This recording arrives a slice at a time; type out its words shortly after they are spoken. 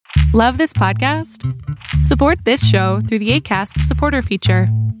Love this podcast? Support this show through the Acast supporter feature.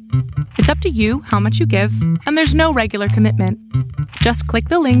 It's up to you how much you give, and there's no regular commitment. Just click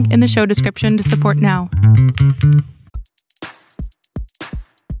the link in the show description to support now.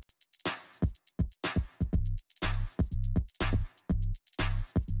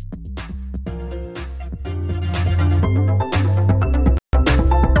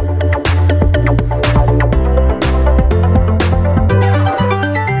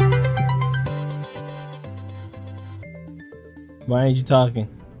 Why aren't you talking?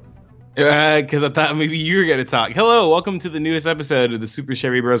 Because I thought maybe you were going to talk. Hello, welcome to the newest episode of the Super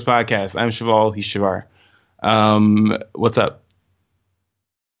Chevy Bros podcast. I'm Shaval, he's Shavar. What's up?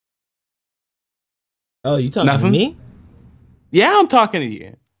 Oh, you talking to me? Yeah, I'm talking to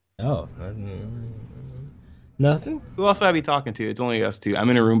you. Oh, nothing? Who else would I be talking to? It's only us two. I'm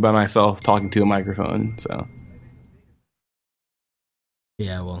in a room by myself talking to a microphone, so.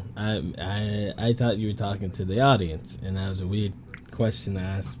 Yeah, well, I thought you were talking to the audience, and that was a weird question to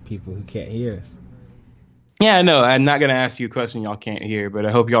ask people who can't hear us. Yeah, no, I'm not going to ask you a question y'all can't hear, but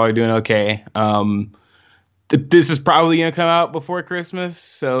I hope y'all are doing okay. This is probably going to come out before Christmas,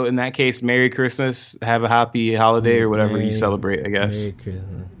 so in that case, Merry Christmas, have a happy holiday or whatever you celebrate, I guess.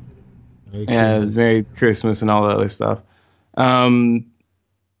 Merry Christmas. Merry Christmas and all that other stuff.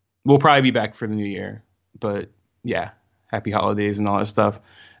 We'll probably be back for the new year, but yeah. Happy holidays and all that stuff.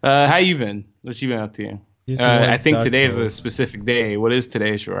 How you been? What you been up to? I think today is a specific day. What is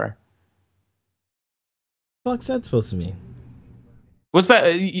today, Shore? What's that supposed to mean? What's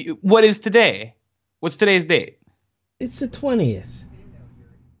that? What is today? What's today's date? It's the 20th.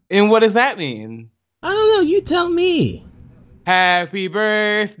 And what does that mean? I don't know. You tell me. Happy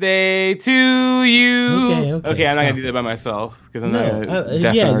birthday to you. Okay, I'm not gonna do that by myself because I'm not gonna.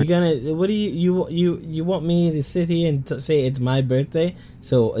 Yeah, you're gonna. What do you want me to sit here and say it's my birthday?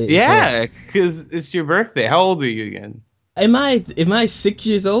 So yeah, because it's your birthday. How old are you again? Am I 6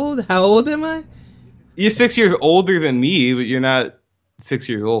 years old? How old am I? You're 6 years older than me, but you're not 6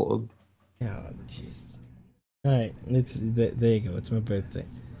 years old. Oh, jeez. All right, there you go. It's my birthday.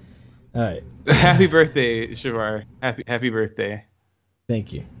 All right. Happy birthday, Shavar. Happy birthday.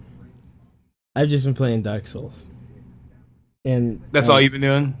 Thank you. I've just been playing Dark Souls. And that's all you've been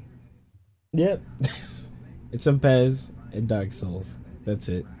doing? Yep. It's some Pez and Dark Souls. That's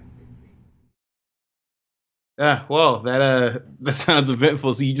it. Well, that sounds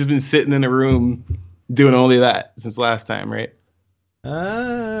eventful. So you just been sitting in a room doing only that since last time, right?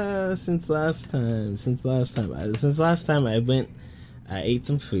 Since last time I ate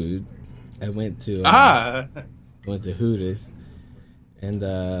some food. I went to Hooters and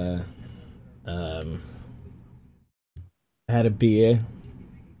had a beer,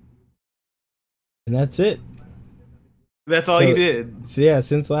 and that's it. That's all you did. So yeah,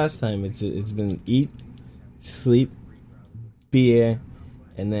 since last time it's been eat, sleep, beer,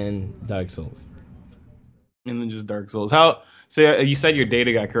 and then Dark Souls. And then just Dark Souls. How? So you said your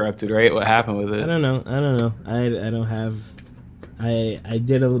data got corrupted, right? What happened with it? I don't know. I don't have. I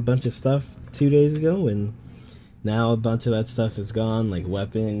did a bunch of stuff 2 days ago, and now a bunch of that stuff is gone, like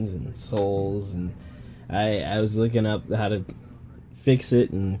weapons and souls, and I was looking up how to fix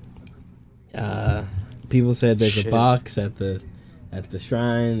it, and people said there's a box at the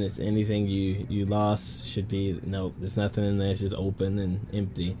shrine. If anything you lost should be nope. There's nothing in there. It's just open and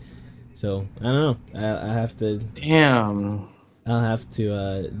empty. So I don't know. I have to. Damn. I'll have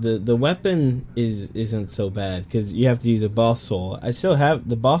to. The weapon isn't so bad because you have to use a boss soul. I still have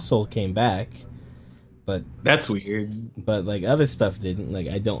the boss soul came back, but that's weird. But like other stuff didn't. Like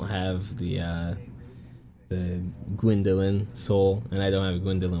I don't have the Gwendolyn soul, and I don't have a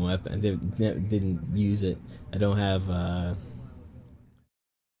Gwendolyn weapon. I didn't use it. I don't have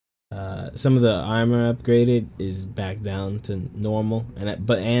some of the armor upgraded is back down to normal, and I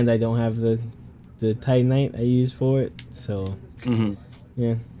don't have the Titanite I use for it. So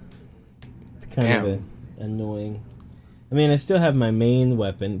yeah, it's kind of annoying. I mean, I still have my main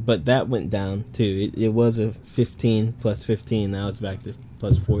weapon, but that went down too. It was a 15 plus 15. Now it's back to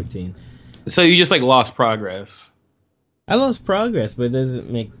plus 14. So you just like lost progress. I lost progress, but it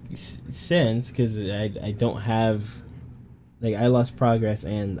doesn't make sense because I don't have like I lost progress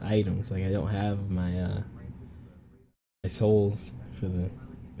and items. Like I don't have my souls for the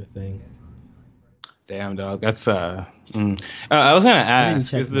thing. Damn, dog. That's I was gonna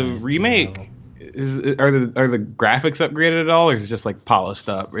ask, is the remake are the graphics upgraded at all, or is it just like polished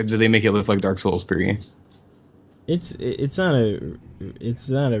up, or do they make it look like Dark Souls 3? It's not a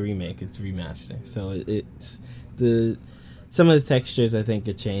remake. It's remastering. So it's some of the textures I think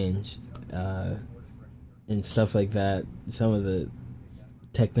are changed and stuff like that. Some of the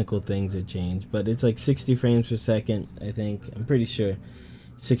technical things are changed, but it's like 60 frames per second. I think I'm pretty sure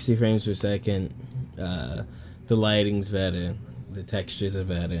 60 frames per second. The lighting's better, the textures are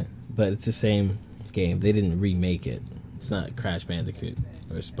better, but it's the same game. They didn't remake it. It's not Crash Bandicoot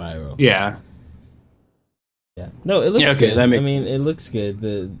or Spyro. Yeah. Yeah. No, it looks good. That makes sense. It looks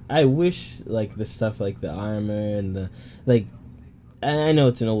good. I wish like the stuff like the armor and the like. I know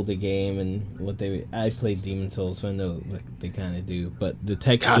it's an older game, and I played Demon's Souls, so I know what they kind of do. But the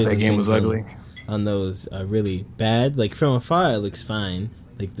textures that game was ugly on those are really bad. Like from afar, it looks fine.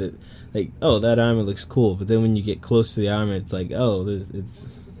 Oh, that armor looks cool. But then when you get close to the armor, it's like, oh,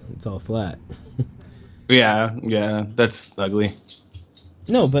 it's all flat. yeah, that's ugly.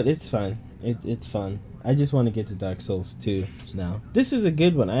 No, but it's fun. It's fun. I just want to get to Dark Souls 2 now. This is a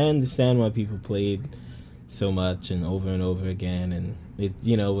good one. I understand why people played so much and over again, and it,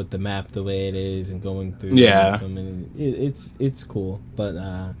 with the map the way it is and going through so many, it's cool, but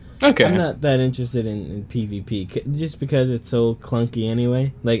okay, I'm not that interested in PvP just because it's so clunky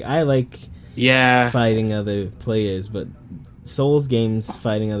anyway. Like I like fighting other players, but Souls games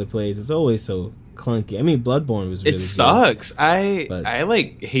fighting other players is always so clunky. I mean, Bloodborne was really it sucks. I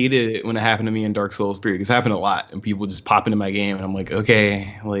like hated it when it happened to me in Dark Souls 3 because it happened a lot and people just pop into my game and I'm like,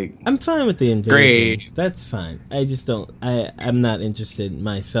 okay, like I'm fine with the invasions. Great. That's fine. I just don't. I'm not interested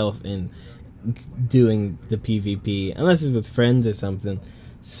myself in doing the PvP unless it's with friends or something.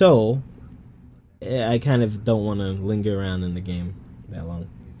 So I kind of don't want to linger around in the game that long.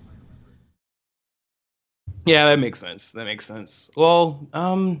 Yeah, that makes sense. Well,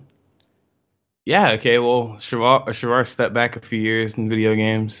 yeah, okay, well, Shavar stepped back a few years in video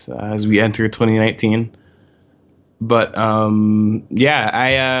games as we enter 2019. But,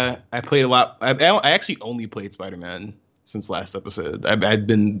 I played a lot. I actually only played Spider-Man since last episode. I'd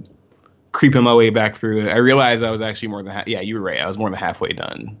been creeping my way back through it. I realized I was actually more than you were right. I was more than halfway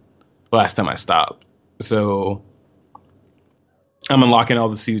done last time I stopped. So I'm unlocking all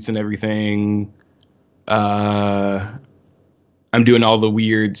the suits and everything. I'm doing all the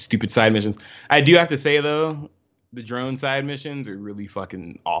weird, stupid side missions. I do have to say, though, the drone side missions are really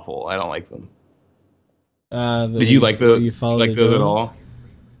fucking awful. I don't like them. Did you like those? Did you like those at all?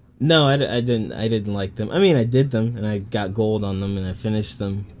 No, I didn't. I didn't like them. I mean, I did them, and I got gold on them, and I finished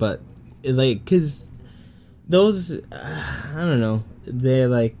them. But, because those, I don't know. They're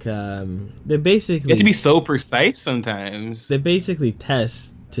they're basically... You have to be so precise sometimes. They're basically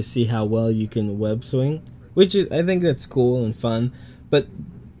tests to see how well you can web swing. Which is, I think that's cool and fun, but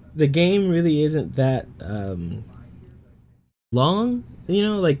the game really isn't that long.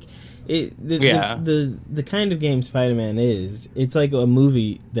 The kind of game Spider-Man is. It's like a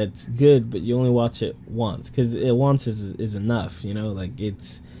movie that's good, but you only watch it once because once is enough. It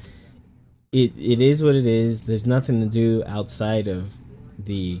is what it is. There's nothing to do outside of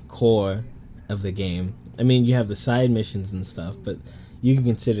the core of the game. I mean, you have the side missions and stuff, but you can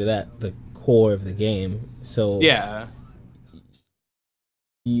consider that the core of the game. So yeah,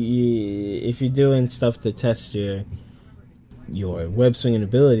 if you're doing stuff to test your web swinging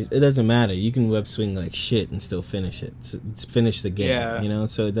abilities, it doesn't matter. You can web swing like shit and still finish it. Finish the game.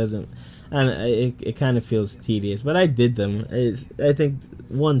 So it doesn't. And it kind of feels tedious, but I did them. I think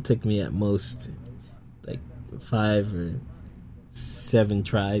one took me at most like 5 or 7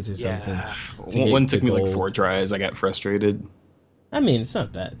 tries or something. Yeah, one took me like 4 tries. I got frustrated. I mean, it's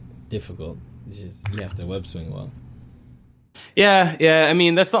not that difficult. It's just you have to web swing well. Yeah. I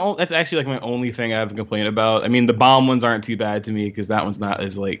mean, that's actually like my only thing I have a complaint about. I mean, the bomb ones aren't too bad to me because that one's not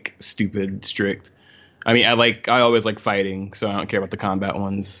as like stupid strict. I mean, I always like fighting, so I don't care about the combat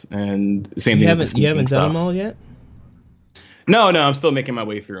ones. And same thing. You haven't done them all yet? No, I'm still making my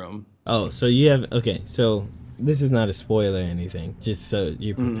way through them. Oh, so you have okay. So this is not a spoiler or anything. Just so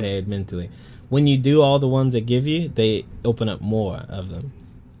you're prepared mentally. When you do all the ones that give you, they open up more of them.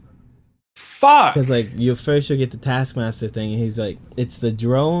 Fuck! Because you'll get the Taskmaster thing, and he's like, it's the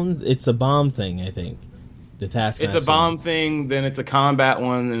drone, it's a bomb thing, I think. The Taskmaster. It's a bomb thing, then it's a combat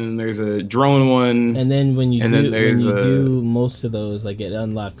one, and then there's a drone one. And then when you do most of those, it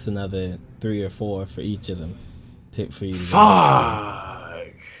unlocks another 3 or 4 for each of them. For you to Fuck!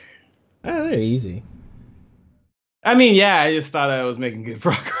 They're easy. I mean, yeah, I just thought I was making good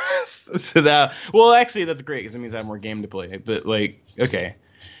progress. So well, actually, that's great because it means I have more game to play. But okay,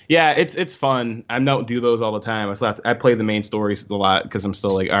 yeah, it's fun. I don't do those all the time. I play the main stories a lot because I'm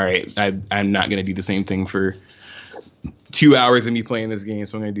still all right. I'm not gonna do the same thing for 2 hours of me playing this game,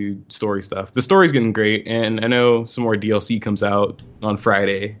 so I'm gonna do story stuff. The story's getting great, and I know some more DLC comes out on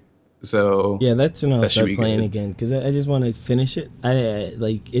Friday. So yeah, that's when I'll start playing again because I just want to finish it.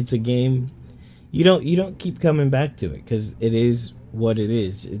 It's a game. You don't keep coming back to it because it is what it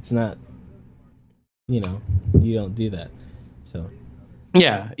is. It's not, you don't do that. So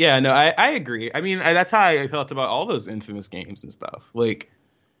yeah, no, I agree. I mean, that's how I felt about all those Infamous games and stuff. Like,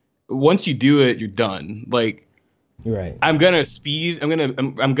 once you do it, you're done. Like, right. I'm gonna speed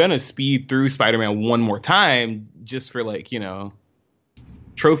through Spider-Man one more time just for, like,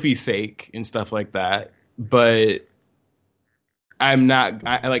 trophy's sake and stuff like that. But I'm not.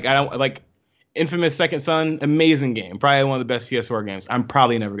 I don't like Infamous Second Son. Amazing game, probably one of the best PS4 games. I'm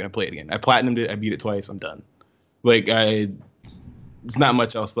probably never gonna play it again. I platinumed it. I beat it twice. I'm done. Like, there's not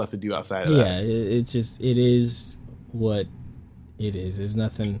much else left to do outside of that. Yeah, it is what it is. There's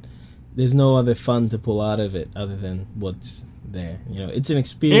nothing. There's no other fun to pull out of it other than what's there. It's an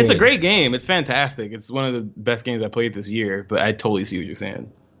experience. It's a great game. It's fantastic. It's one of the best games I played this year. But I totally see what you're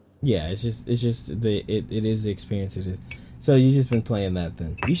saying. Yeah, it is the experience it is. So you've just been playing that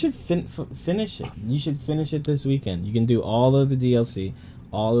then. You should finish it. You should finish it this weekend. You can do all of the DLC,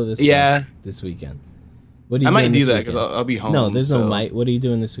 all of this stuff this weekend. What are you I doing might do this that because weekend? I'll be home. No, there's no might. What are you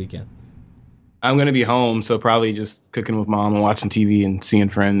doing this weekend? I'm going to be home, so probably just cooking with mom and watching TV and seeing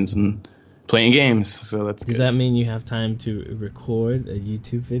friends and playing games. So that's good. Does that mean you have time to record a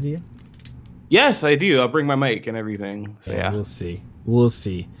YouTube video? Yes, I do. I'll bring my mic and everything. So yeah. We'll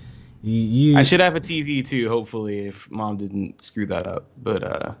see. You I should have a TV too, hopefully, if mom didn't screw that up.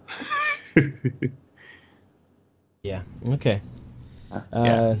 But yeah. Okay.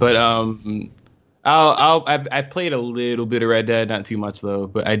 Yeah. But I played a little bit of Red Dead, not too much though.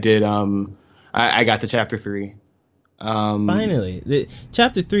 But I did. I got to chapter 3. Finally,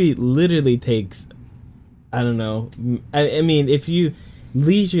 chapter 3 literally takes. I don't know. I mean, if you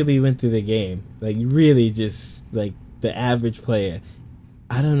leisurely went through the game, like really just like the average player,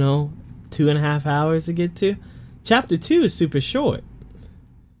 I don't know, 2.5 hours to get to. Chapter 2 is super short.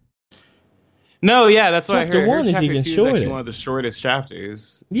 No, yeah, that's what Chapter I heard. 1 is chapter even 2 shorter. is actually one of the shortest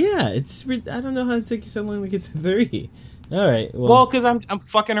chapters. Yeah, I don't know how it took you so long to get to 3. All right. Well, because I'm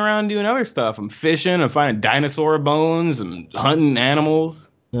fucking around doing other stuff. I'm fishing. I'm finding dinosaur bones. I'm hunting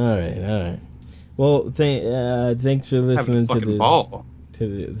animals. All right. Well, thanks for listening to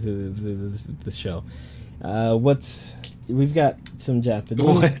the show. We've got some Japanese.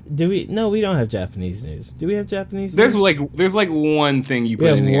 What? Do we? No, we don't have Japanese news. Do we have Japanese news? There's like one thing you We put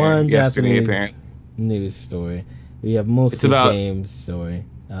have in here one yesterday, Japanese apparently. news story. We have mostly about games story.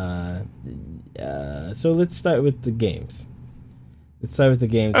 So let's start with the games.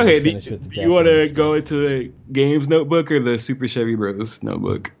 Okay, Do you want to go into the games notebook or the Super Chevy Bros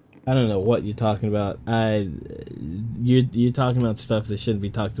notebook? I don't know what you're talking about. You're talking about stuff that shouldn't be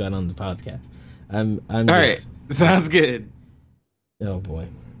talked about on the podcast. I'm All just, right, sounds good. Oh boy.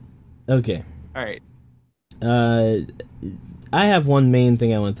 Okay. All right. I have one main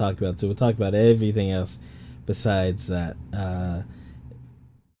thing I want to talk about, so we'll talk about everything else besides that.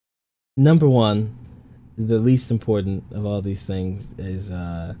 Number one, the least important of all these things is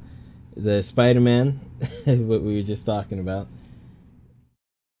the Spider-Man, what we were just talking about.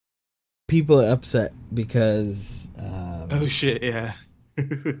 People are upset because Oh shit! Yeah.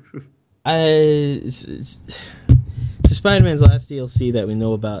 So Spider-Man's last DLC that we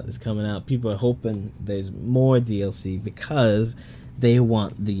know about is coming out. People are hoping there's more DLC because they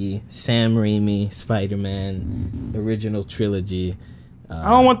want the Sam Raimi Spider-Man original trilogy. I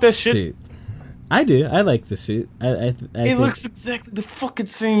don't want that shit. Suit. I do. I like the suit. I It looks exactly the fucking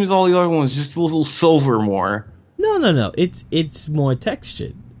same as all the other ones, just a little silver more. No. It's more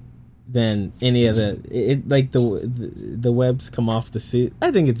textured than any other. It like the webs come off the suit.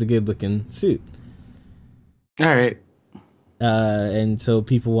 I think it's a good looking suit. All right. And so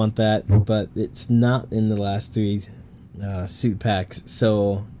people want that, but it's not in the last 3 suit packs.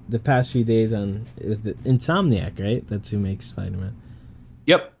 So the past few days on Insomniac, right? That's who makes Spider-Man.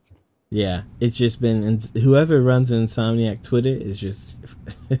 Yep. Yeah, it's just been, and whoever runs Insomniac Twitter is just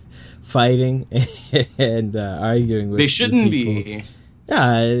fighting and arguing with. They shouldn't people. be.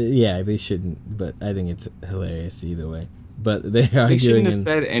 Yeah, they shouldn't. But I think it's hilarious either way. But they are. They shouldn't have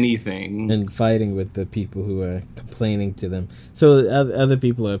said anything. And fighting with the people who are complaining to them. So other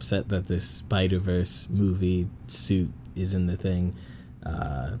people are upset that this Spider-Verse movie suit isn't the thing.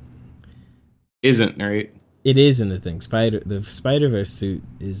 Isn't, right? It is in the thing. The Spider-Verse suit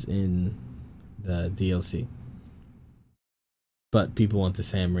is in the DLC. But people want the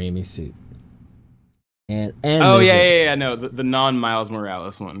Sam Raimi suit. And oh yeah. No, the non-Miles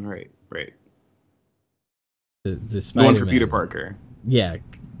Morales one, right. The Spider-Man. The one for Peter Parker. Yeah,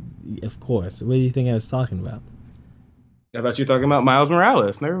 of course. What do you think I was talking about? I thought you were talking about Miles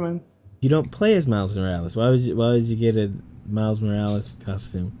Morales. Never mind. You don't play as Miles Morales. Why would you get a Miles Morales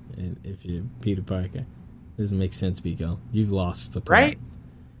costume if you're Peter Parker? Doesn't make sense, Biko. You've lost the plot. Right?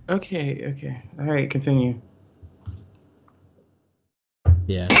 Okay. All right, continue.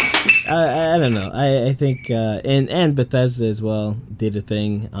 Yeah. I don't know. I think and Bethesda as well did a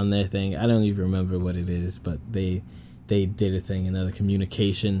thing on their thing. I don't even remember what it is, but they did a thing, another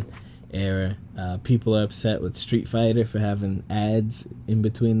communication error. People are upset with Street Fighter for having ads in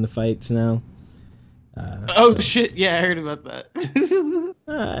between the fights now. Shit! Yeah, I heard about that.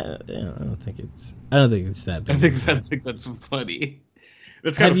 I don't think it's that big. I think that's funny.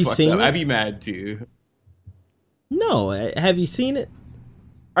 That's kind of fucked up. I'd be mad too. No, have you seen it?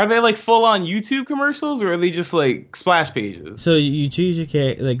 Are they like full on YouTube commercials, or are they just like splash pages? So you choose your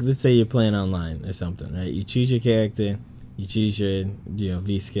character. Like, let's say you're playing online or something, right? You choose your character, you choose your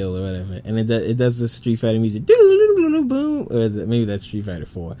V skill or whatever, and it does the Street Fighter music, boom, or maybe that's Street Fighter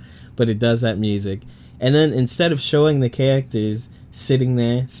 4, but it does that music, and then instead of showing the characters sitting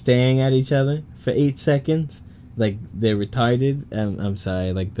there staring at each other for 8 seconds, like they're retarded. I'm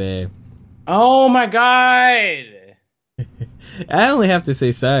sorry, like they're. Oh my god. I only have to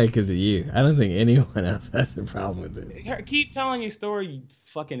say sorry because of you. I don't think anyone else has a problem with this. Keep telling your story, you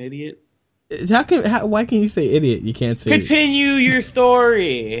fucking idiot. Why can you say idiot? You can't say. Continue your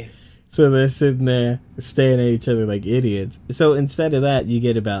story. So they're sitting there staring at each other like idiots. So instead of that, you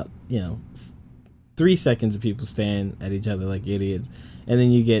get about 3 seconds of people staring at each other like idiots, and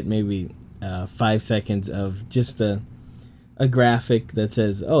then you get maybe 5 seconds of just a graphic that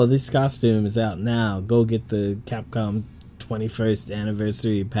says, "Oh, this costume is out now. Go get the Capcom 21st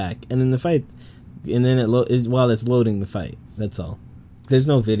anniversary pack." And then the fight, and then while it's loading the fight. That's all. There's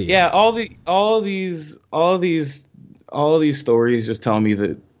no video. Yeah, all these stories just tell me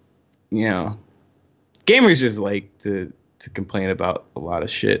that gamers just like to complain about a lot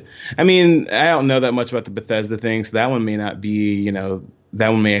of shit. I mean, I don't know that much about the Bethesda thing, so that one may not be, that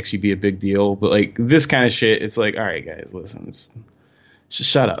one may actually be a big deal. But like this kind of shit, it's like, all right, guys, listen, just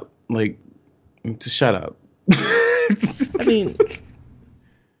shut up. Like, just shut up. I mean,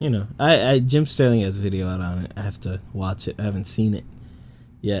 Jim Sterling has a video out on it. I have to watch it. I haven't seen it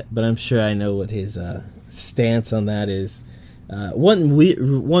yet, but I'm sure I know what his stance on that is. One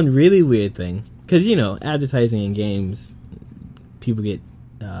really weird thing, because advertising in games, people get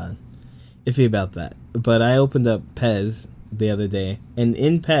iffy about that. But I opened up PEZ the other day, and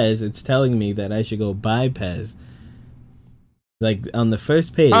in PEZ, it's telling me that I should go buy PEZ. Like on the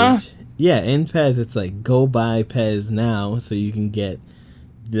first page, yeah, in PEZ, it's like go buy PEZ now so you can get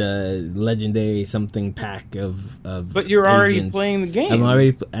the legendary something pack of. But you're already agents. Playing the game.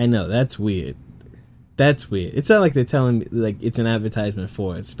 I know, that's weird. That's weird. It's not like they're telling me like it's an advertisement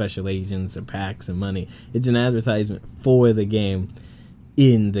for special agents or packs and money. It's an advertisement for the game,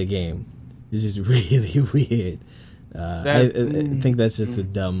 in the game. It's just really weird. I think that's just a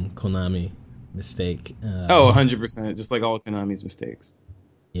dumb Konami mistake. 100%. Just like all Konami's mistakes.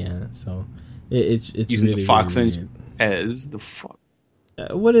 Yeah, so it's using really, the Fox really engine as the fuck.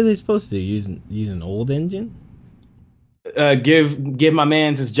 What are they supposed to do? Use an old engine? Give my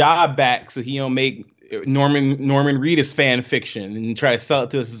man's his job back so he don't make Norman Reedus fan fiction and try to sell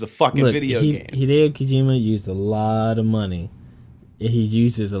it to us as a fucking video game. Hideo Kojima used a lot of money. He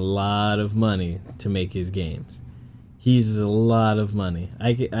uses a lot of money to make his games. He uses a lot of money.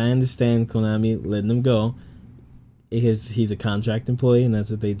 I understand Konami letting him go because he's a contract employee and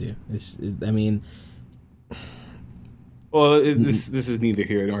that's what they do. Well, this is neither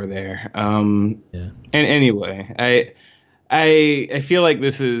here nor there. Yeah. And anyway, I feel like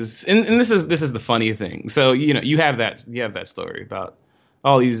this is the funny thing. So you have that story about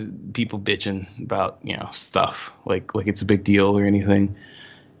all these people bitching about stuff like it's a big deal or anything,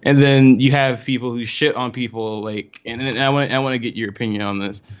 and then you have people who shit on people like, and I want to get your opinion on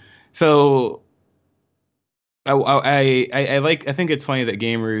this. So I think it's funny that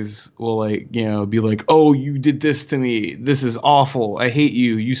gamers will be like, oh, you did this to me, this is awful, I hate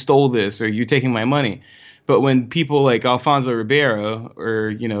you, you stole this, or you're taking my money. But when people like Alfonso Ribeiro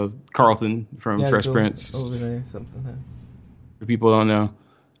or Carlton from Fresh Prince, over there, something for people don't know,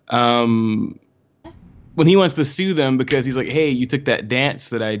 when he wants to sue them because he's like, hey, you took that dance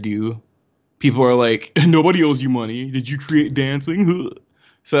that I do, people are like, nobody owes you money, did you create dancing?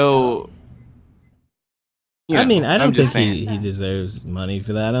 So I don't think he deserves money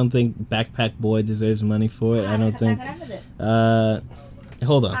for that. I don't think Backpack Boy deserves money for it. I don't think.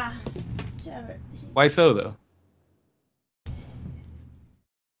 Hold on. Why so though?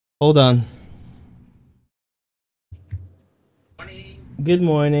 Hold on. Morning. Good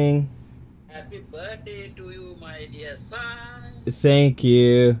morning. Happy birthday to you, my dear son. Thank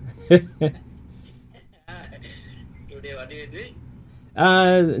you. Today, what are you doing?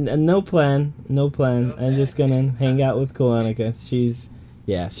 No plan. I'm just gonna hang out with Kolonica. She's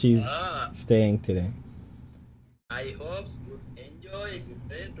staying today. I hope you enjoy your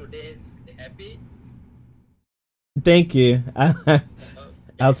friend today. Happy? Thank you.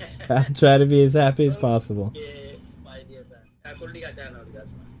 I'll try to be as happy as possible. Okay, my dear son.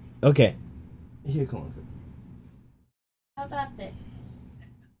 Okay. Here, Kolonica.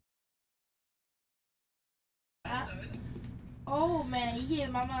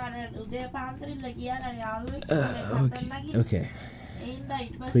 Okay.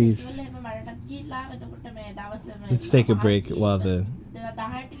 Please. Let's take a break while the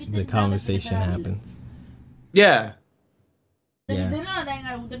conversation happens. Yeah.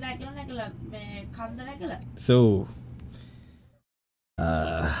 So,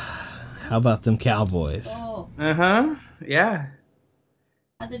 how about them Cowboys? Yeah.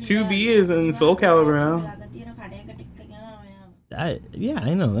 2B is in Soul Calibur now. I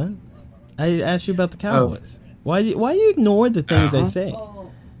know that. I asked you about the Cowboys. Why you ignore the things I say?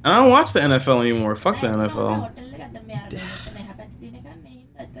 I don't watch the NFL anymore. Fuck the NFL.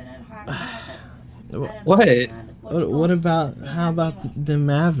 What about how about the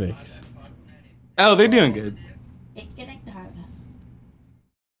Mavericks? Oh, they're doing good.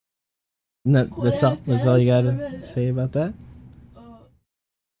 No, that's all. That's all you gotta say about that.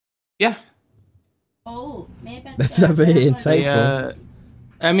 Yeah. That's not very insightful.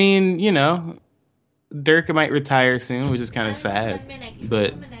 I mean, you know, Dirk might retire soon, which is kind of sad,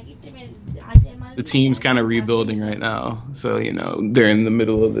 but the team's kind of rebuilding right now. So, you know, they're in the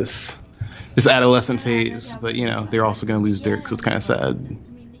middle of this adolescent phase, but, you know, they're also going to lose Dirk, so it's kind of sad.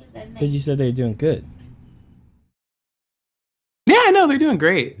 But you said they're doing good. Yeah, I know, they're doing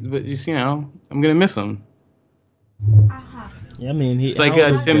great, but just, you know, I'm going to miss them. Yeah, I mean, it's like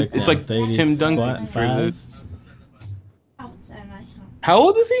Tim Duncan. How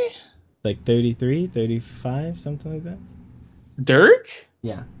old is he? Like 33, 35, something like that. Dirk?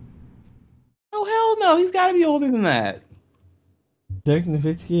 Yeah. Oh, hell no. He's got to be older than that. Dirk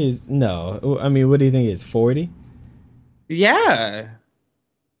Nowitzki is... No. I mean, what do you think he is, 40? Yeah.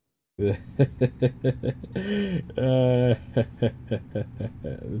 Let's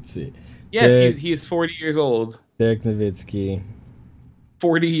see. Yes, he's 40 years old. Dirk Nowitzki.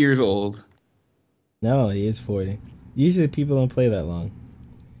 40 years old. No, he is 40. Usually people don't play that long.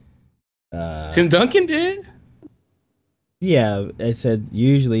 Tim Duncan did? Yeah, I said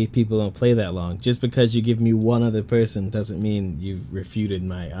usually people don't play that long. Just because you give me one other person doesn't mean you've refuted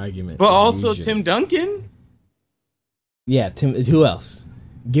my argument. But also usually. Tim Duncan? Yeah, Tim. Who else?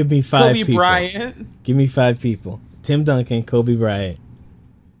 Give me 5 people. Kobe Bryant. Give me 5 people. Tim Duncan, Kobe Bryant.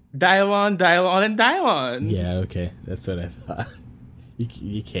 Dylon, and Dylon. Yeah, okay. That's what I thought.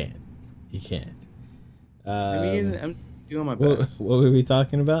 You can't. I mean, I'm doing my best. What were we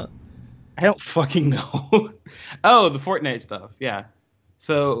talking about? I don't fucking know. Oh, the Fortnite stuff. Yeah.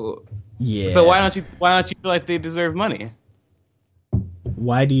 So. Yeah. So why don't you feel like they deserve money?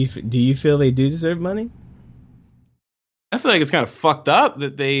 Why do you feel they do deserve money? I feel like it's kind of fucked up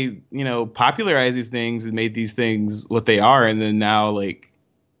that they, you know, popularized these things and made these things what they are, and then now like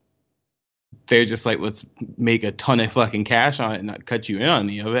they're just like, let's make a ton of fucking cash on it and not cut you in on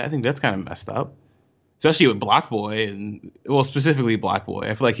any of it. I think that's kind of messed up. Especially with Block Boy and, well, specifically Block Boy.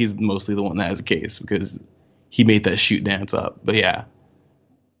 I feel like he's mostly the one that has a case because he made that shoot dance up. But yeah.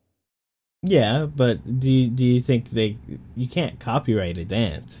 Yeah, but do you think you can't copyright a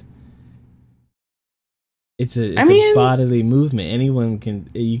dance? It's a bodily movement.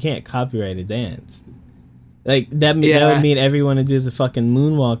 You can't copyright a dance. Like that would mean everyone who does a fucking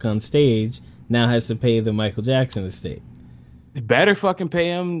moonwalk on stage now has to pay the Michael Jackson estate. Better fucking pay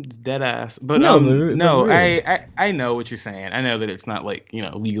him, dead ass. But no, really. I know what you're saying. I know that it's not like, you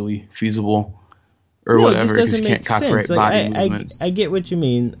know, legally feasible or whatever. It just doesn't you make can't copyright sense. body movements. I get what you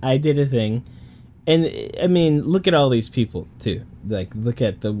mean. I did a thing, and I mean, look at all these people too. Like, look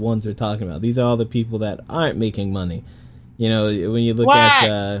at the ones we're talking about. These are all the people that aren't making money. You know, when you look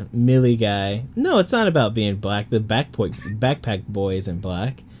at Millie guy. No, it's not about being black. The backpack boy isn't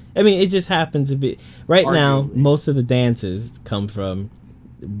black. I mean, it just happens to be right now. Most of the dances come from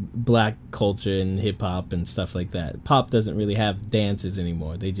black culture and hip hop and stuff like that. Pop doesn't really have dances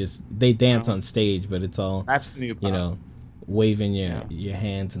anymore. They dance on stage, but it's all absolutely, you know, waving your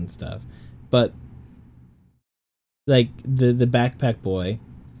hands and stuff. But like the backpack boy,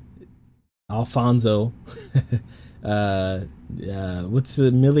 Alfonso, what's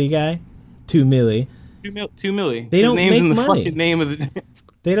the Millie guy? 2 Millie. 2 Millie. They don't name's make in the money. fucking name of the dance.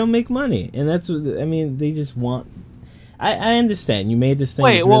 They don't make money, and that's what I mean. They just want. I understand. You made this thing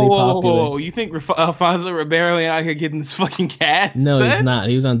Wait, really whoa, popular. whoa. You think Alfonso Ribeiro ain't out here getting this fucking cash? No, son? he's not.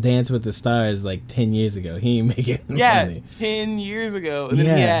 He was on Dance with the Stars like 10 years ago. He ain't making money. 10 years ago. And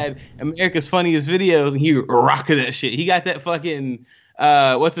then he had America's Funniest Videos, and he rocking that shit. He got that fucking,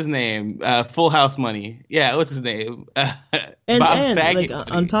 what's his name? Full House money. Yeah, what's his name? Bob Saget.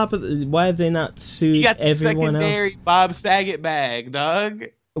 Like, on top of why have they not sued he got the everyone secondary else? Bob Saget bag, dog.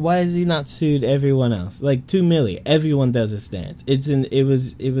 Why has he not sued everyone else? Like 2 million, everyone does this dance. It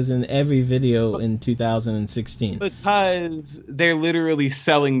was in every video in 2016. Because they're literally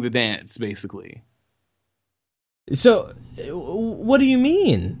selling the dance, basically. So, what do you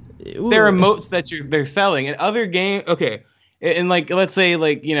mean? They're emotes that they're selling. And other game, okay, and like let's say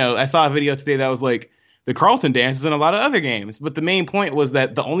like I saw a video today that was like the Carlton dance is in a lot of other games, but the main point was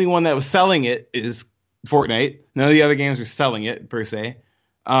that the only one that was selling it is Fortnite. None of the other games were selling it per se.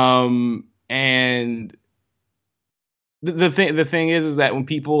 And the thing is that when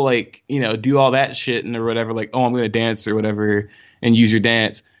people like do all that shit and or whatever, like, oh, I'm gonna dance or whatever and use your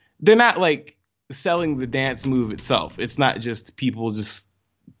dance, they're not like selling the dance move itself. It's not just people just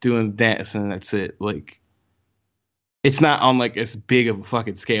doing dance and that's it. Like, it's not on like as big of a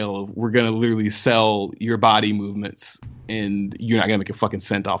fucking scale of we're gonna literally sell your body movements and you're not gonna make a fucking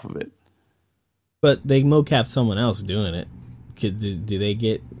cent off of it. But they mocap someone else doing it. Do they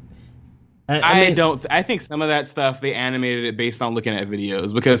get? I think some of that stuff they animated it based on looking at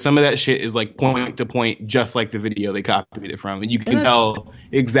videos, because some of that shit is like point to point, just like the video they copied it from, and you can tell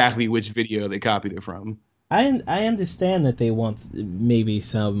exactly which video they copied it from. I understand that they want maybe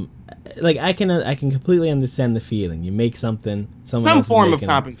some, like I can completely understand the feeling. You make something, some form of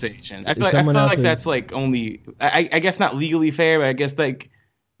compensation. I feel like that's like only I guess not legally fair, but I guess like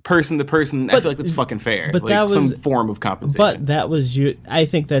person to person, I feel like that's fucking fair. But like that was some form of compensation. But that was I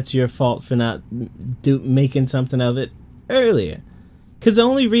think that's your fault for not making something of it earlier. Because the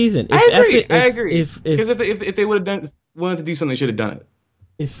only reason I agree. Because if they would have wanted to do something, they should have done it.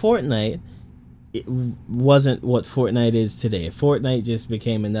 If Fortnite wasn't what Fortnite is today, if Fortnite just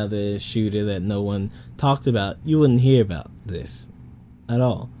became another shooter that no one talked about, you wouldn't hear about this at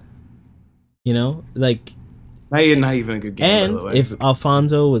all. Like. Not even a good game. And by the way. If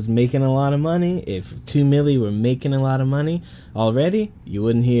Alfonso was making a lot of money, if 2 million were making a lot of money already, you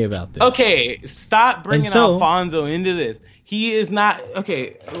wouldn't hear about this. Okay, stop bringing Alfonso into this. He is not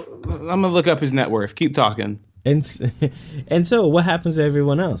okay. I'm gonna look up his net worth. Keep talking. And so, what happens to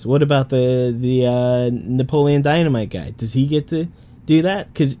everyone else? What about the Napoleon Dynamite guy? Does he get to do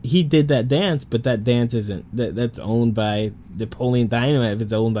that? Because he did that dance, but that dance isn't that's owned by Napoleon Dynamite. If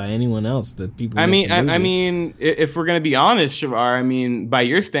it's owned by anyone else, the people. I mean, if we're gonna be honest, Shavar, I mean, by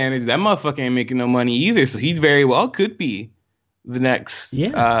your standards, that motherfucker ain't making no money either. So he very well could be the next.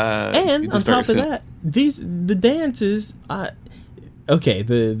 Yeah. And on top of that, the dances. Okay,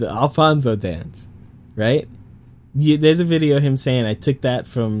 the Alfonso dance, right? There's a video of him saying, "I took that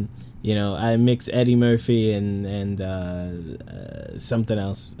from." I mix Eddie Murphy and something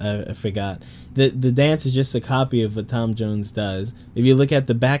else. I forgot. The dance is just a copy of what Tom Jones does. If you look at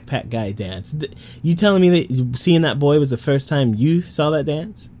the backpack guy dance, you telling me that seeing that boy was the first time you saw that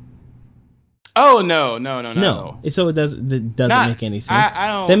dance? Oh no! So it doesn't make any sense. I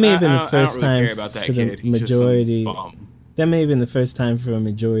don't. That may have been the first time care about that for kid. the majority. That may have been the first time for a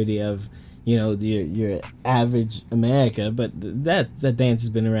majority of. Your average America, but that dance has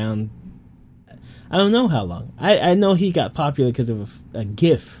been around. I don't know how long. I know he got popular because of a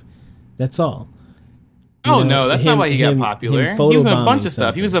GIF. That's all. No, that's not why he got popular. He was in a bunch of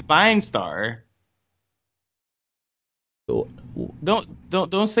stuff. He was a Vine star.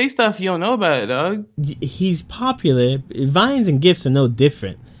 Don't say stuff you don't know about it, dog. He's popular. Vines and GIFs are no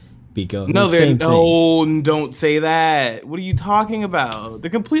different. Pico. No, don't say that. What are you talking about? They're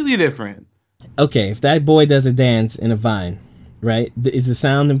completely different. Okay, if that boy does a dance in a Vine, right? Is the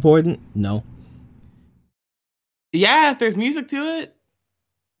sound important? No. Yeah, if there's music to it.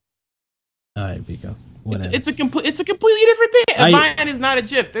 All right, Pico. It's a completely different thing. A Vine is not a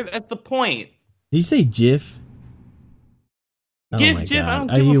GIF. That's the point. Did you say GIF? GIF, I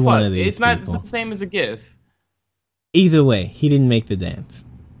don't give a fuck. It's not the same as a GIF. Either way, he didn't make the dance.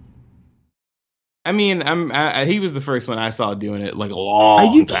 I mean, he was the first one I saw doing it like a long time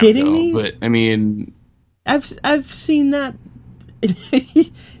ago. Are you kidding me? But I mean, I've seen that.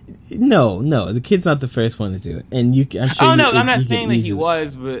 No, the kid's not the first one to do it, and I'm sure. I'm not saying that he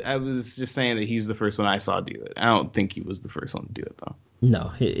was, but I was just saying that he's the first one I saw do it. I don't think he was the first one to do it though.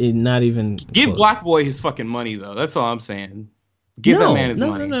 No, not even. Give close. Black Boy his fucking money though. That's all I'm saying. Give that man his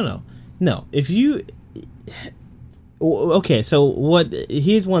money. No. If you. Okay, so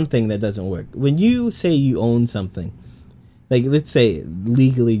here's one thing that doesn't work. When you say you own something, like, let's say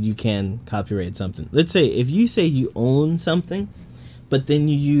legally you can copyright something. Let's say if you say you own something, but then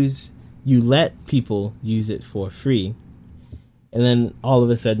you let people use it for free, and then all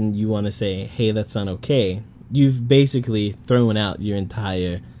of a sudden you want to say, hey, that's not okay. You've basically thrown out your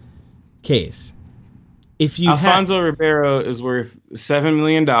entire case. If you Alfonso Ribeiro is worth $7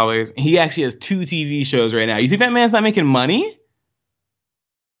 million. He actually has 2 TV shows right now. You think that man's not making money?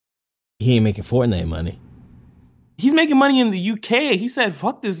 He ain't making Fortnite money. He's making money in the UK. He said,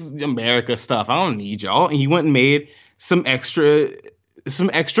 fuck this America stuff. I don't need y'all. And he went and made some extra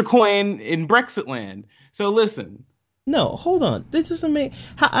coin in Brexit land. So listen. No, hold on. This doesn't make...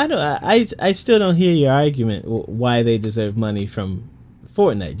 I still don't hear your argument why they deserve money from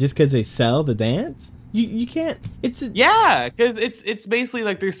Fortnite. Just because they sell the dance? You can't... Yeah, because it's basically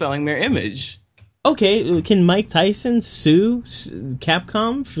like they're selling their image. Okay, can Mike Tyson sue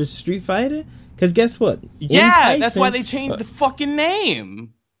Capcom for Street Fighter? Because guess what? Yeah, Tyson, that's why they changed the fucking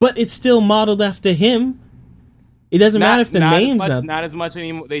name. But it's still modeled after him. It doesn't matter if the name's not as much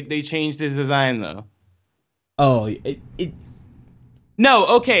anymore. They changed his design though. Oh,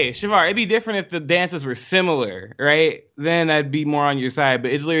 No, okay, Shavar, it'd be different if the dances were similar, right? Then I'd be more on your side, but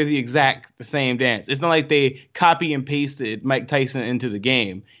it's literally the same dance. It's not like they copy and pasted Mike Tyson into the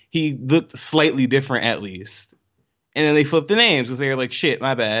game. He looked slightly different at least. And then they flipped the names because they were like, shit,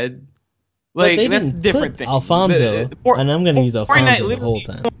 my bad. Like, that's a different thing. Alfonso, and I'm going to use Alfonso the whole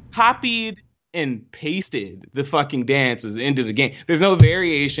time. Copied and pasted the fucking dances into the game. There's no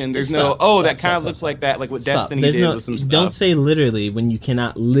variation. There's that kind of looks like that, like what Destiny did with some stuff. Don't say literally when you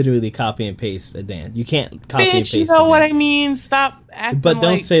cannot literally copy and paste a dance. You can't copy and paste. You know what I mean? Stop acting. But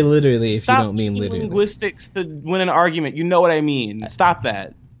don't say literally if you don't mean literally. Linguistics to win an argument. You know what I mean? Stop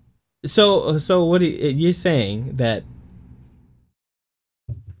that. So what you're saying that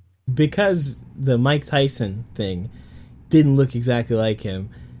because the Mike Tyson thing didn't look exactly like him,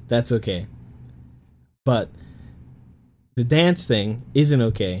 that's okay. But the dance thing isn't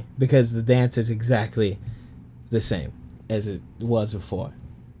okay because the dance is exactly the same as it was before.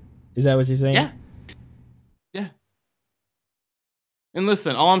 Is that what you're saying? Yeah. And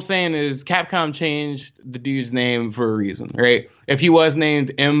listen, all I'm saying is Capcom changed the dude's name for a reason, right? If he was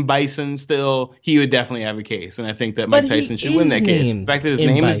named M. Bison still, he would definitely have a case. And I think that Mike Tyson should win that case. The fact that his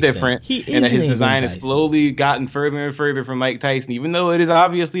name is different and that his design has slowly gotten further and further from Mike Tyson, even though it is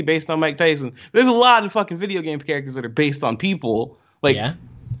obviously based on Mike Tyson. There's a lot of fucking video game characters that are based on people. Like, yeah.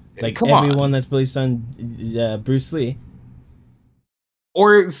 Like come everyone on. That's based on Bruce Lee.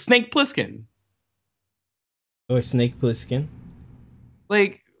 Or Snake Plissken.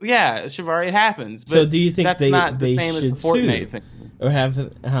 Like, yeah, Shavar, it happens. But so do you think that's not the same as the Fortnite thing? Or have,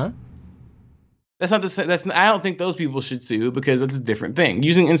 That's not the same. I don't think those people should sue because it's a different thing.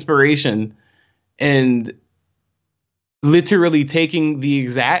 Using inspiration and literally taking the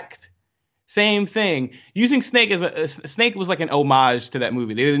exact same thing. Using Snake Snake was like an homage to that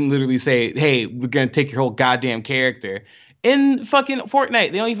movie. They didn't literally say, hey, we're going to take your whole goddamn character. In fucking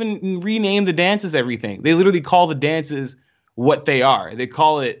Fortnite, they don't even rename the dances everything. They literally call the dances what they are. They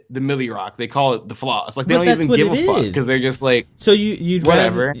call it the Millie Rock. They call it the Floss. Like, they don't even give a fuck because they're just like, so you'd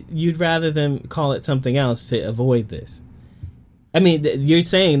rather them call it something else to avoid this. I mean, you're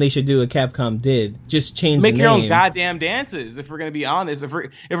saying they should do what Capcom did, just change the name. Make your own goddamn dances. If we're gonna be honest, if we're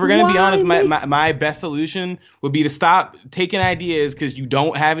gonna be honest, my best solution would be to stop taking ideas because you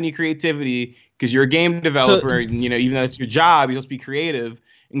don't have any creativity because you're a game developer. And, even though it's your job, you're supposed to be creative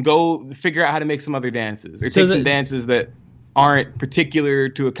and go figure out how to make some other dances or take some dances that aren't particular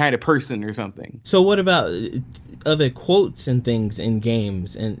to a kind of person or something. So what about other quotes and things in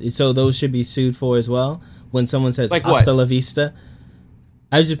games? And so those should be sued for as well? When someone says, like hasta la vista.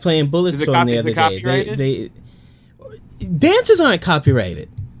 I was just playing Bulletstorm the other day. Dances aren't copyrighted.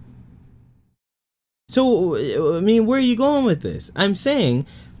 So, I mean, where are you going with this? I'm saying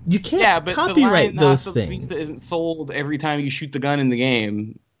you can't copyright those things. Vista isn't sold every time you shoot the gun in the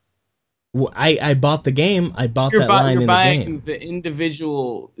game. Well, I bought the game. I bought that line in the game. You're buying the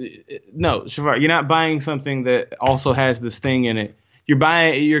individual. No, Shavar, you're not buying something that also has this thing in it.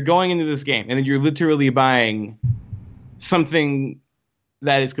 You're going into this game, and then you're literally buying something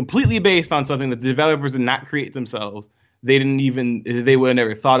that is completely based on something that the developers did not create themselves. They would have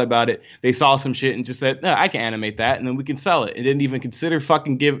never thought about it. They saw some shit and just said, no, I can animate that, and then we can sell it. It didn't even consider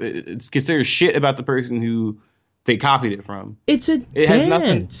shit about the person who they copied it from. It has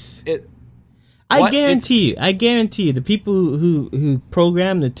nothing. I guarantee you, the people who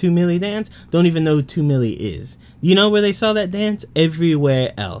program the 2 milli dance don't even know who 2 milli is. You know where they saw that dance?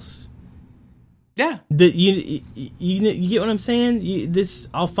 Everywhere else. Yeah. You get what I'm saying? This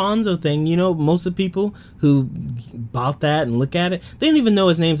Alfonso thing, most of the people who bought that and look at it, they don't even know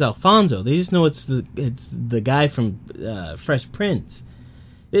his name's Alfonso. They just know it's the guy from Fresh Prince.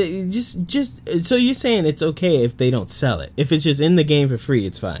 So you're saying it's okay if they don't sell it. If it's just in the game for free,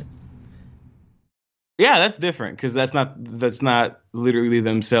 it's fine. Yeah, that's different because that's not literally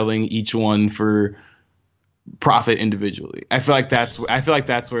them selling each one for profit individually. I feel like that's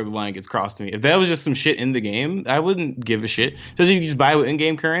where the line gets crossed to me. If that was just some shit in the game, I wouldn't give a shit. So you can just buy it with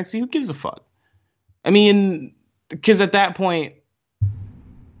in-game currency. Who gives a fuck? I mean, because at that point,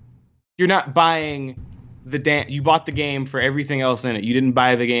 you're not buying you bought the game for everything else in it. You didn't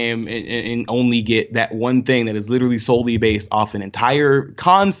buy the game and only get that one thing that is literally solely based off an entire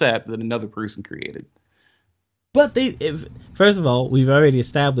concept that another person created. But first of all, we've already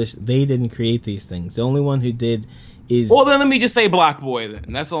established they didn't create these things. The only one who did is... Well, then let me just say Black Boy then.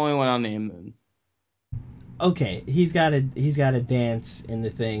 That's the only one I'll name then. Okay, he's got a dance in the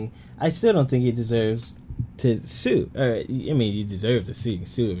thing. I still don't think he deserves to sue. I mean, you deserve to sue. You can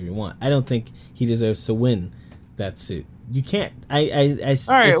sue if you want. I don't think he deserves to win that suit. You can't. All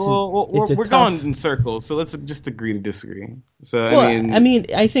right. We're going in circles, so let's just agree to disagree. So I mean,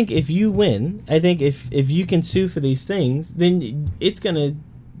 I think if you win, I think if you can sue for these things, then it's gonna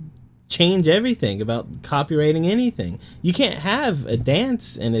change everything about copywriting anything. You can't have a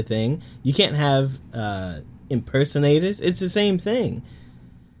dance in a thing. You can't have impersonators. It's the same thing.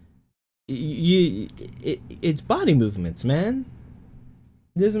 It's body movements, man.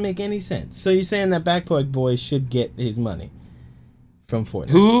 It doesn't make any sense. So you're saying that Backpack Boy should get his money from Fortnite?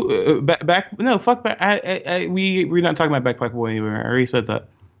 Who No, fuck back. We're not talking about Backpack Boy anywhere. I already said that.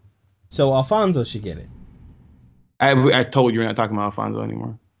 So Alfonso should get it. I told you we're not talking about Alfonso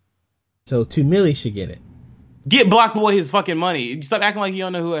anymore. So 2 Milli should get it. Get Black Boy his fucking money. Stop acting like you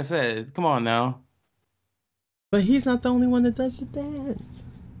don't know who I said. Come on now. But he's not the only one that does the dance.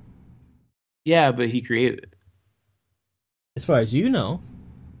 Yeah, but he created it. As far as you know.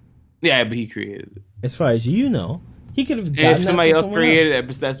 Yeah, but he created it. As far as you know, he could have done if somebody else created it,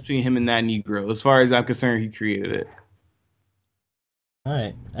 that's between him and that Negro. As far as I'm concerned, he created it. All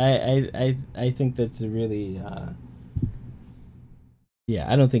right, I think that's a really, I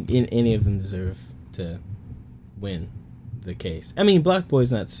don't think any of them deserve to win the case. I mean, Black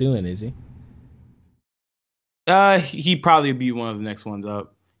Boy's not suing, is he? He'd probably be one of the next ones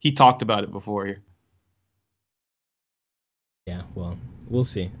up. He talked about it before. Yeah, well, we'll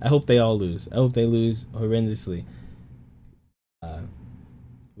see. I hope they all lose. I hope they lose horrendously.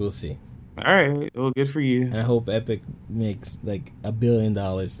 We'll see. All right, well, good for you. And I hope Epic makes like $1 billion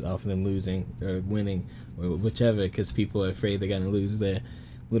off of them losing or winning or whichever, because people are afraid they're gonna lose their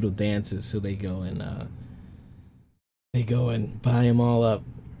little dances, so they go and buy them all up.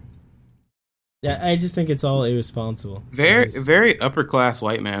 Yeah, I just think it's all irresponsible. Very upper class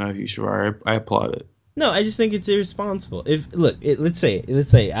white man of you, Shavar. I applaud it. No, I just think it's irresponsible. Let's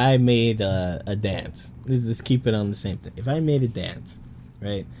say I made a dance. Let's keep it on the same thing. If I made a dance,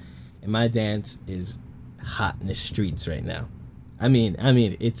 right, and my dance is hot in the streets right now. I mean,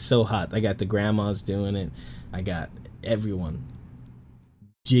 it's so hot. I got the grandmas doing it. I got everyone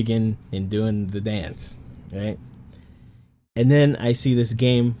jigging and doing the dance, right? And then I see this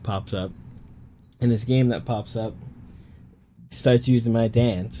game pops up, and this game that pops up starts using my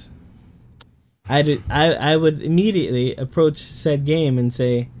dance. I would immediately approach said game and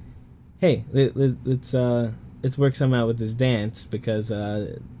say, "Hey, let's work something out with this dance, because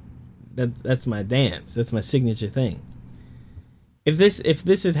that's my dance. That's my signature thing." If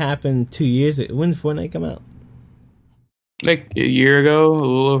this had happened 2 years ago, when did Fortnite come out? Like a year ago, a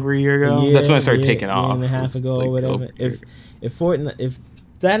little over a year ago. That's when I started taking off. A year and a half ago, or whatever. If Fortnite, if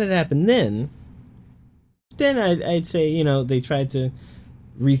that had happened then I'd say, they tried to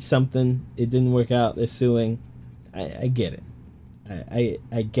reach something. It didn't work out. They're suing. I get it.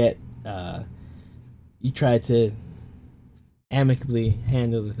 I get. You tried to amicably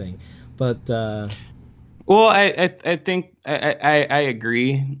handle the thing, but. Well, I think I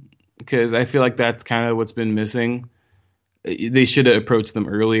agree, because I feel like that's kind of what's been missing. They should have approached them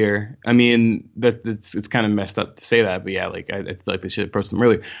earlier. I mean, it's kind of messed up to say that, but yeah, like I feel like they should approach them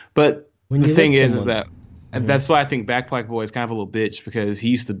earlier. But the thing is that that's why I think Backpack Boy is kind of a little bitch, because he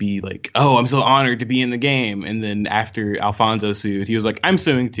used to be like, "Oh, I'm so honored to be in the game," and then after Alfonso sued, he was like, "I'm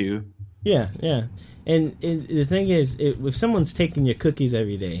suing too." Yeah. And the thing is, if someone's taking your cookies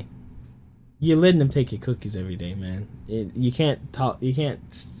every day, you're letting them take your cookies every day, man. You can't talk. You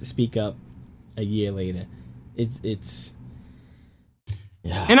can't speak up a year later. It's.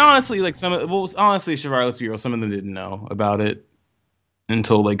 Yeah. And honestly, like honestly, Shavar, let's be real, some of them didn't know about it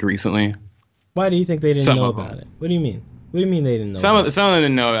until like recently. Why do you think they didn't Some know of them. about it? What do you mean? What do you mean they didn't know? Some about of them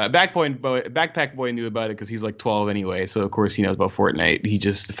didn't know that. Backpack Boy knew about it because he's like 12 anyway. So of course he knows about Fortnite. He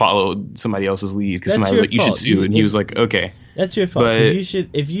just followed somebody else's lead because That's somebody was your like, "You should fault. sue," and he was like, "Okay." it? That's your fault. But- Because you should,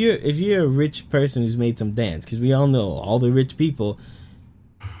 if you're a rich person who's made some dance, because we all know all the rich people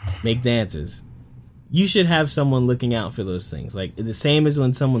make dances. You should have someone looking out for those things. Like the same as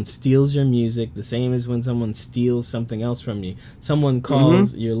when someone steals your music, the same as when someone steals something else from you. Someone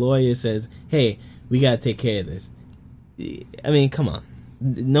calls your lawyer, says, "Hey, we gotta take care of this." I mean, come on.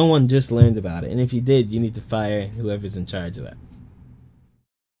 No one just learned about it, and if you did, you need to fire whoever's in charge of that.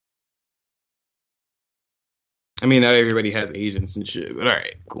 I mean, not everybody has agents and shit, but all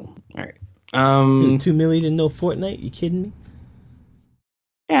right, cool. All right. 2 million to know Fortnite? You kidding me?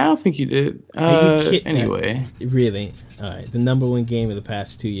 Yeah, I don't think you did. Are you kidding? Anyway, Really? All right. The number one game of the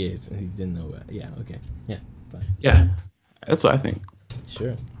past 2 years, and he didn't know about it. Yeah. Okay. Yeah. Fine. yeah, that's what I think.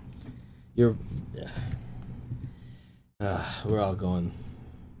 Sure. You're. We're all going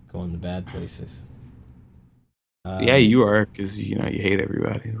to bad places. Yeah, you are because you hate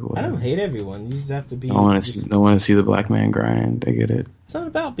everybody. I don't hate everyone. You just have to be. Don't want to see the black man grind. I get it. It's not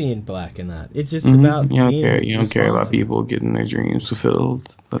about being black and that. It's just about you don't being care. You don't care about responsible. people getting their dreams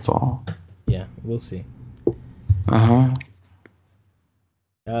fulfilled. That's all. Yeah, we'll see.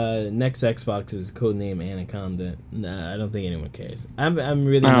 Next Xbox is codename Anaconda. Nah, I don't think anyone cares. I'm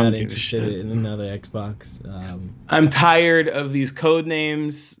really I don't not give a interested shit. in another Xbox. I'm tired of these code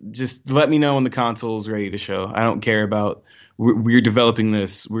names. Just let me know when the console's ready to show. I don't care about. We're developing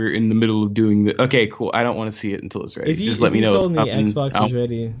this. We're in the middle of doing the. Okay, cool. I don't want to see it until it's ready. Just let me know. If you told me it's Xbox coming. is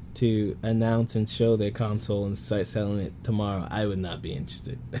ready to announce and show their console and start selling it tomorrow, I would not be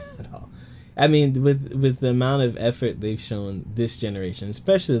interested at all. I mean, with the amount of effort they've shown this generation,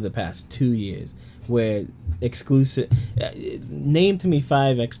 especially the past 2 years, where exclusive... name to me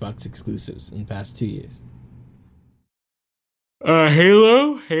 5 Xbox exclusives in the past 2 years.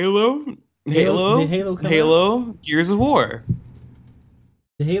 Halo. Did Halo come out? Gears of War.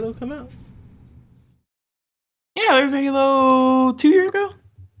 Did Halo come out? Yeah, there's a Halo 2 years ago?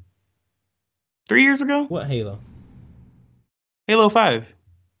 3 years ago? What Halo? Halo 5.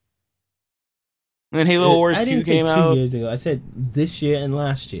 And then Halo Wars I 2 didn't say came 2 out. years ago. I said this year and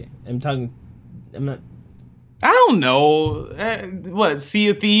last year. I'm not... I don't know. What? Sea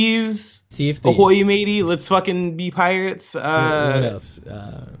of Thieves? See if they... Ahoy matey, let's fucking be pirates. what else?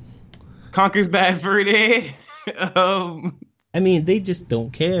 Conker's Bad Fur Day. I mean, they just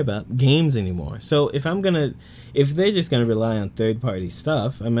don't care about games anymore. So if they're just gonna rely on third-party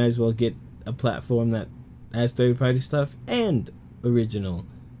stuff, I might as well get a platform that has third-party stuff and original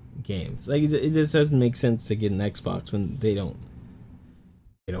games. Like it just doesn't make sense to get an Xbox when they don't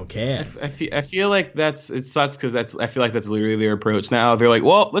care. I feel like it sucks because I feel like that's literally their approach now. They're like,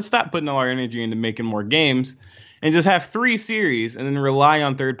 well, let's stop putting all our energy into making more games and just have 3 series and then rely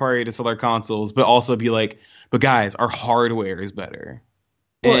on third party to sell our consoles, but also be like, but guys, our hardware is better.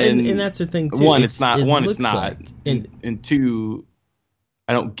 Well, and that's the thing too. One, it's not. Like, and 2,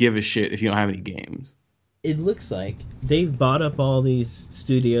 I don't give a shit if you don't have any games. It looks like they've bought up all these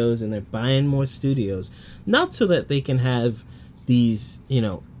studios and they're buying more studios, not so that they can have these,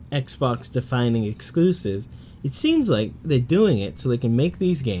 Xbox defining exclusives. It seems like they're doing it so they can make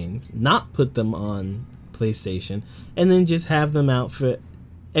these games, not put them on PlayStation, and then just have them out for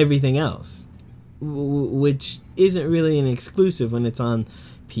everything else, which isn't really an exclusive when it's on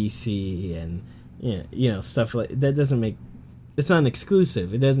PC and stuff like that. It's not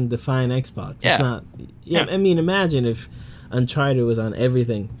exclusive. It doesn't define Xbox. Yeah. It's not. Yeah. I mean, imagine if Uncharted was on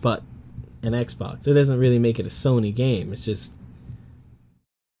everything but an Xbox. It doesn't really make it a Sony game. It's just,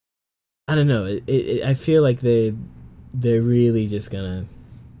 I don't know. I feel like they're really just gonna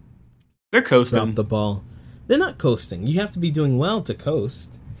They're coasting. drop the ball. They're not coasting. You have to be doing well to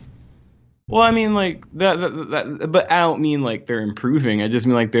coast. Well, I mean, like that, but I don't mean like they're improving. I just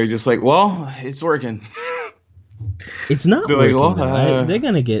mean like they're just like, well, it's working. It's not They're working. like, Though. They're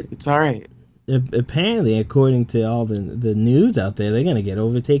gonna get. It's all right. Apparently, according to all the news out there, they're gonna get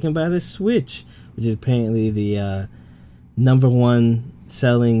overtaken by the Switch, which is apparently the number one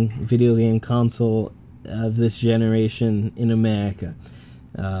selling video game console of this generation in America.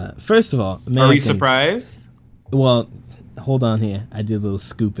 First of all, Are we Americans- surprised? Well, hold on here. I did a little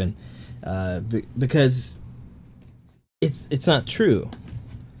scooping because it's not true.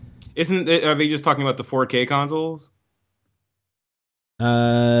 Are they just talking about the 4K consoles?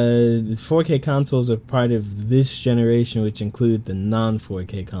 The 4K consoles are part of this generation, which include the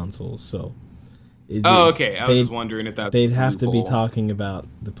non-4K consoles. So, Okay. I was just wondering if that they'd have to be talking about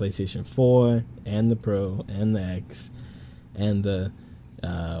the PlayStation 4 and the Pro and the X and the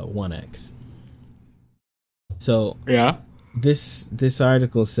One X. So Yeah. this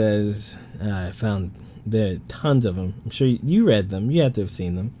article says, I found there are tons of them. I'm sure you read them. You had to have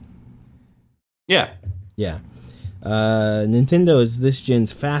seen them. Yeah. Yeah. Nintendo is this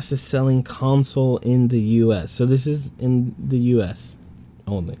gen's fastest selling console in the US. So this is in the US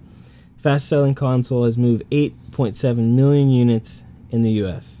only. Fast selling console has moved 8.7 million units in the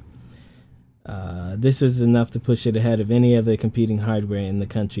US. This was enough to push it ahead of any other competing hardware in the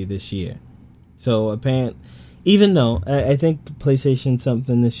country this year. So even though I think PlayStation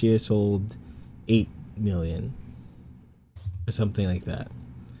something this year sold 8 million or something like that,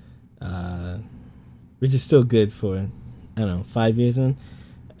 which is still good for, I don't know, 5 years in.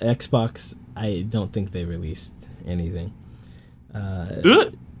 Xbox, I don't think they released anything.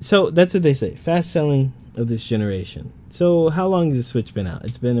 So that's what they say. Fast selling of this generation. So how long has the Switch been out?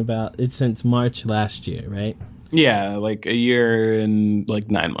 It's since March last year, right? Yeah, like a year and like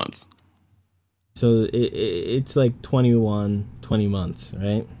 9 months. So it's like 20 months,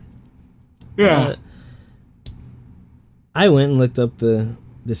 right? Yeah. I went and looked up the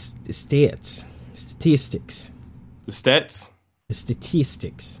statistics. The stats? The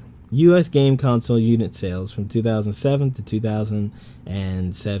statistics. U.S. game console unit sales from 2007 to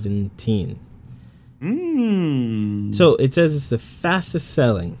 2017. So it says it's the fastest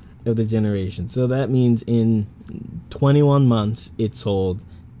selling of the generation. So that means in 21 months it sold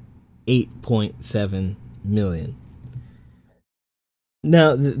 8.7 million.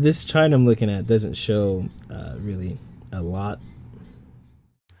 Now this chart I'm looking at doesn't show really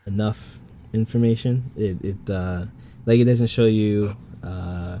enough information. It doesn't show you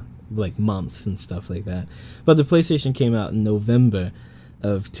like months and stuff like that. But the PlayStation came out in November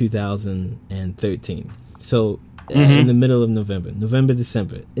of 2013. So in the middle of December.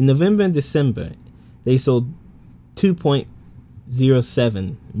 In November and December, they sold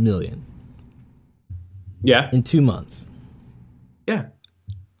 2.07 million. Yeah. In 2 months. Yeah.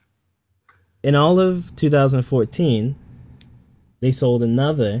 In all of 2014, they sold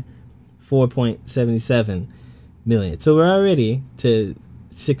another 4.77 million. So we're already to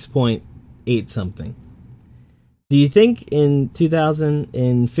 6.8 something. Do you think in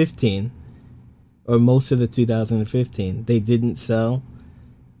 2015, or most of the 2015, they didn't sell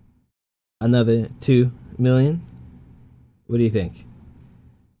another 2 million? What do you think?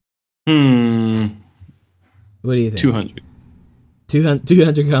 What do you think? 200.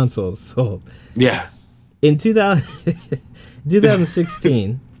 200 consoles sold. Yeah. In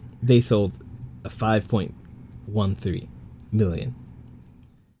 2016, they sold a 5.13 million.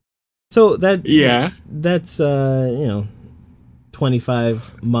 So that's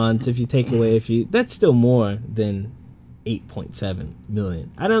 25 months. If you take away that's still more than 8.7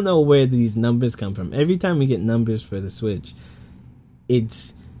 million. I don't know where these numbers come from. Every time we get numbers for the Switch,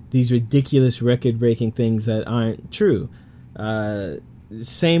 it's these ridiculous record-breaking things that aren't true.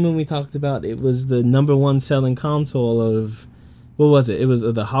 Same when we talked about it was the number one selling console of, what was it? It was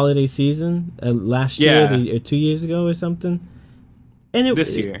the holiday season last year or 2 years ago or something. And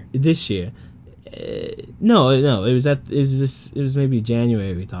this year. No, it was maybe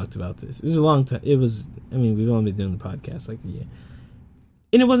January we talked about this. It was a long time. We've only been doing the podcast like a year.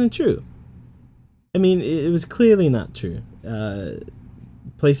 And it wasn't true. It was clearly not true.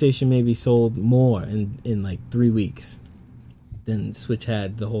 PlayStation maybe sold more in like 3 weeks than Switch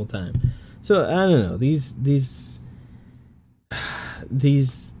had the whole time. So I don't know. These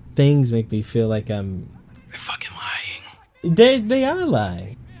things make me feel like they're fucking lying. They are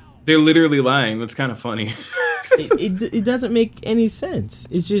lying. They're literally lying. That's kind of funny. it doesn't make any sense.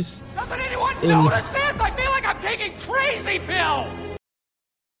 It's just. Doesn't anyone notice this? I feel like I'm taking crazy pills.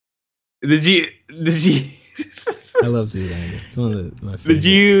 Did you? I love Zoolander. It's one of my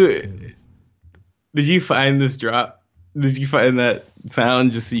favorite movies. Did you find this drop? Did you find that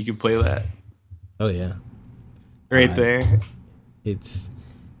sound just so you could play that? Oh yeah, right there. It's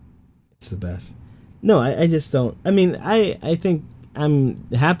the best. No, I just don't. I think I'm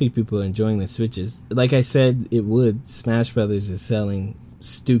happy people are enjoying the Switches. Like I said, Smash Brothers is selling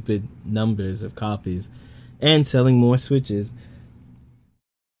stupid numbers of copies and selling more Switches.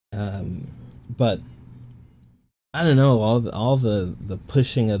 But I don't know, all the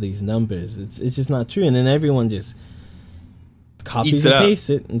pushing of these numbers, it's just not true. And then everyone just copies and pastes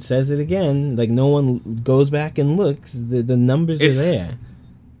it and says it again. Like no one goes back and looks. The numbers are there.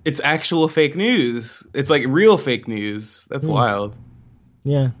 It's actual fake news. It's like real fake news. That's wild.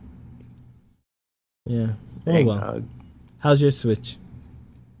 Yeah. Oh well. How's your Switch?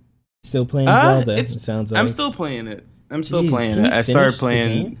 Still playing Zelda? It sounds like. I'm still playing it. I started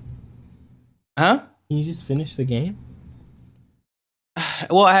playing. Huh? Can you just finish the game?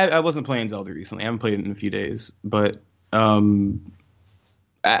 Well, I wasn't playing Zelda recently. I haven't played it in a few days, but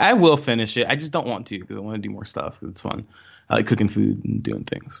I will finish it. I just don't want to because I want to do more stuff. It's fun. I like cooking food and doing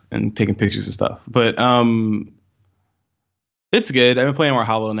things and taking pictures and stuff. But it's good. I've been playing more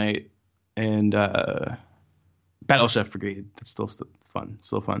Hollow Knight and Battle Chef Brigade. That's still fun.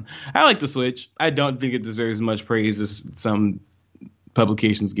 Still fun. I like the Switch. I don't think it deserves as much praise as some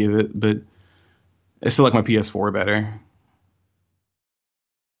publications give it, but I still like my PS4 better.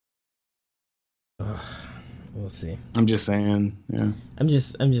 We'll see. I'm just saying, yeah. I'm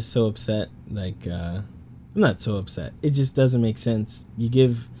just so upset. Like, I'm not so upset. It just doesn't make sense. You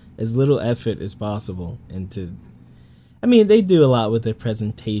give as little effort as possible into. I mean, they do a lot with their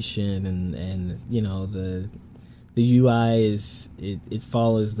presentation and you know the UI is it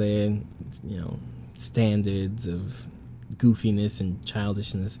follows their standards of goofiness and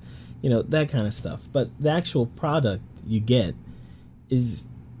childishness, that kind of stuff. But the actual product you get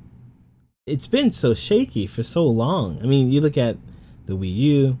it's been so shaky for so long. I mean, you look at the Wii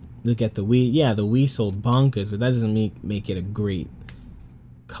U, look at the Wii. Yeah, the Wii sold bonkers, but that doesn't make it a great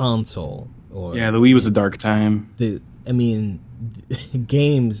console. Or yeah, the Wii was a dark time.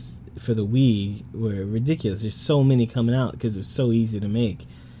 Games for the Wii were ridiculous. There's so many coming out because it was so easy to make.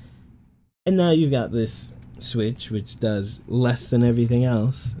 And now you've got this Switch, which does less than everything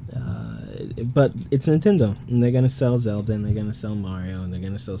else. But it's Nintendo, and they're going to sell Zelda, and they're going to sell Mario, and they're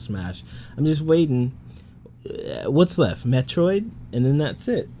going to sell Smash. I'm just waiting. What's left? Metroid? And then that's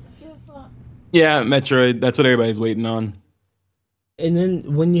it. Yeah, Metroid. That's what everybody's waiting on. And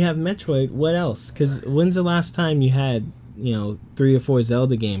then when you have Metroid, what else? Because when's the last time you had 3 or 4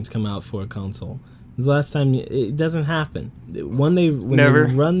 Zelda games come out for a console? The last time it doesn't happen. When they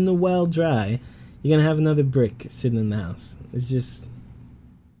run the well dry, you're gonna have another brick sitting in the house. It's just.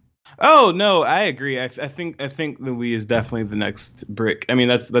 Oh no, I agree. I think the Wii is definitely the next brick. I mean,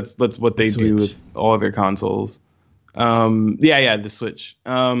 that's what they do with all of their consoles. The Switch.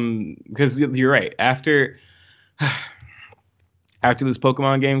 Because you're right. After this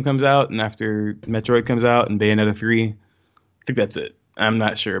Pokemon game comes out, and after Metroid comes out, and Bayonetta 3, I think that's it. I'm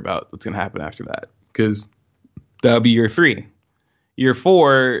not sure about what's gonna happen after that, because that'll be year 3. Year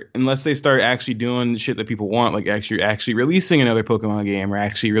 4, unless they start actually doing shit that people want, like actually releasing another Pokemon game or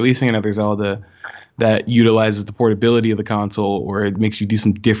actually releasing another Zelda that utilizes the portability of the console, or it makes you do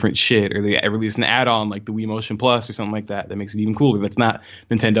some different shit, or they release an add-on like the Wii Motion Plus or something like that makes it even cooler. That's not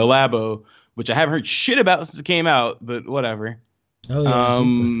Nintendo Labo, which I haven't heard shit about since it came out, but whatever. Oh yeah,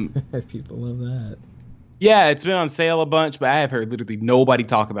 people love that. Yeah, it's been on sale a bunch, but I have heard literally nobody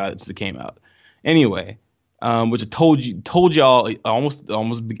talk about it since it came out. Anyway. Which I told y'all almost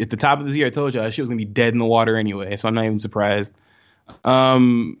at the top of this year. I told y'all that shit was gonna be dead in the water anyway, so I'm not even surprised.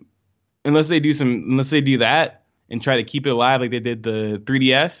 Unless they do that and try to keep it alive like they did the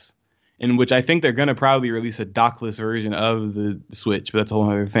 3DS, in which I think they're gonna probably release a dockless version of the Switch, but that's a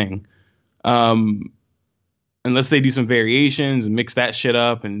whole other thing. Unless they do some variations and mix that shit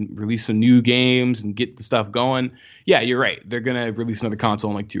up and release some new games and get the stuff going, yeah, you're right. They're gonna release another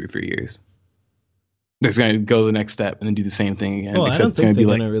console in like 2 or 3 years. They're going to go the next step and then do the same thing again. Well, except it's going to be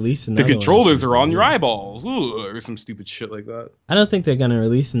like, the controllers are on your eyeballs, or some stupid shit like that. I don't think they're going to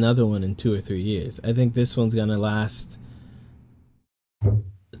release another one in 2 or 3 years. I think this one's going to last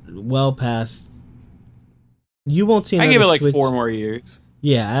well past. You won't see another I give it like Switch. 4 more years.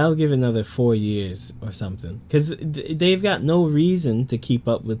 Yeah, I'll give it another 4 years or something. Because they've got no reason to keep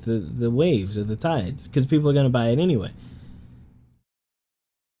up with the waves or the tides. Because people are going to buy it anyway.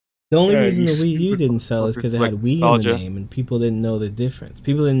 The only reason the Wii U didn't sell is because it had Wii in the name, and people didn't know the difference.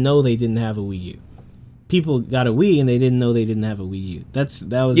 People didn't know they didn't have a Wii U. People got a Wii, and they didn't know they didn't have a Wii U. That was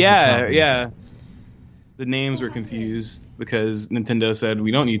the problem. The names were confused because Nintendo said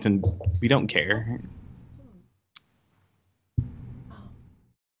we don't care.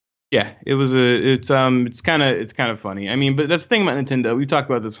 Yeah, it's kind of funny. I mean, but that's the thing about Nintendo. We've talked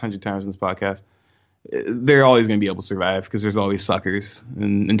about this 100 times in this podcast. They're always going to be able to survive because there's always suckers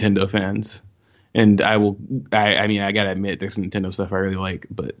and Nintendo fans. And I gotta admit, there's some Nintendo stuff I really like,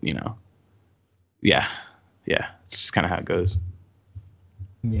 but yeah, it's just kind of how it goes.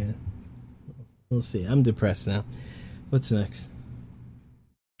 Yeah, we'll see. I'm depressed now. What's next?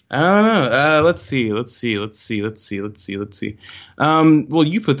 I don't know. Let's see. Well,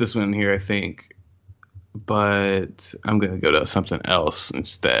 you put this one in here, I think, but I'm gonna go to something else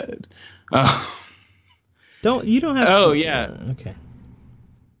instead. You don't have. Oh, yeah. Okay.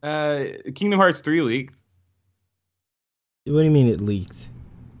 Kingdom Hearts 3 leaked. What do you mean it leaked?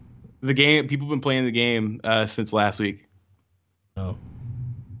 The game. People have been playing the game since last week. Oh.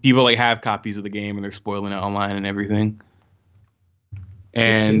 People have copies of the game and they're spoiling it online and everything.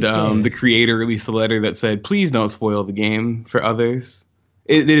 And the creator released a letter that said, "Please don't spoil the game for others."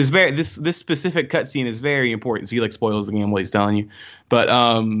 It is very this specific cutscene is very important. So he like spoils the game while he's telling you, but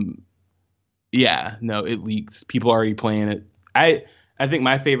yeah, no, it leaked. People are already playing it. I think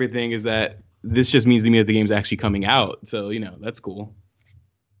my favorite thing is that this just means to me that the game's actually coming out. So that's cool.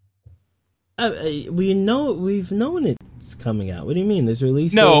 We've known it's coming out. What do you mean? There's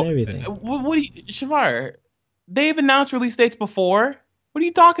release date and everything. What do you, Shavar? They've announced release dates before. What are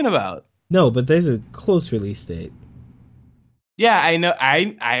you talking about? No, but there's a close release date. Yeah, I know.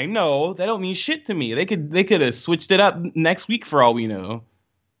 I know. That don't mean shit to me. They could have switched it up next week for all we know.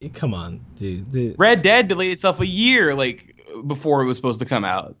 Come on, dude. Red Dead delayed itself a year before it was supposed to come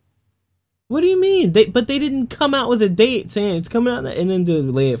out. What do you mean? But they didn't come out with a date saying it's coming out and then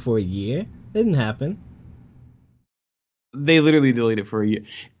delay it for a year. It didn't happen. They literally delayed it for a year.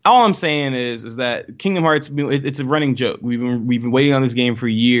 All I'm saying is that Kingdom Hearts, it's a running joke. We've been waiting on this game for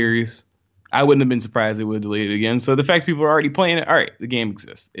years. I wouldn't have been surprised they would have delayed it again. So the fact people are already playing it, all right, the game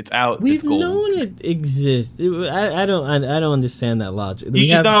exists. It's out. We've it's gold. known it exists. I don't understand that logic.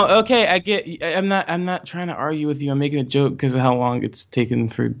 Don't. Okay, I get. I'm not trying to argue with you. I'm making a joke because of how long it's taken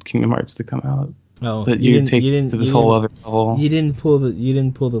for Kingdom Hearts to come out. Oh, but you didn't You didn't pull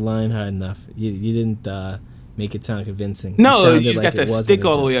the line hard enough. You didn't make it sound convincing. No, you just got that stick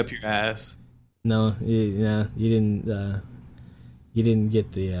all the way up your ass. No, you didn't. You didn't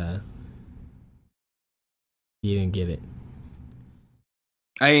get the. You didn't get it.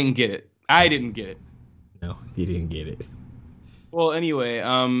 I didn't get it. I didn't get it. No, you didn't get it. Well, anyway,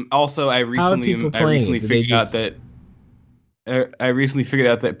 also I recently figured out that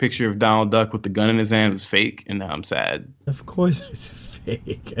picture of Donald Duck with the gun in his hand was fake, and now I'm sad. Of course, it's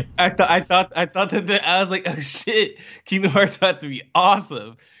fake. I thought that I was like, oh shit, Kingdom Hearts about to be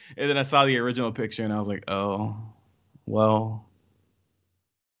awesome, and then I saw the original picture, and I was like, oh, well.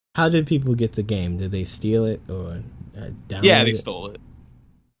 How did people get the game? Did they steal it or download it? Yeah, they stole it.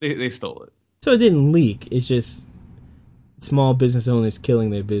 They stole it. So it didn't leak. It's just small business owners killing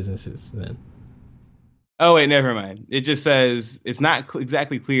their businesses then. Oh, wait, never mind. It just says it's not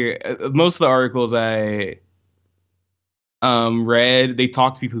exactly clear. Most of the articles I read, they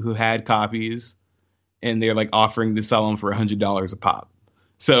talked to people who had copies, and they're like offering to sell them for $100 a pop.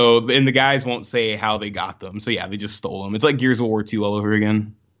 So, and the guys won't say how they got them. So yeah, they just stole them. It's like Gears of War 2 all over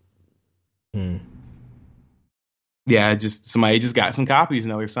again. Yeah, somebody just got some copies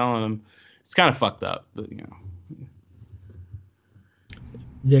and now they're selling them. It's kind of fucked up, but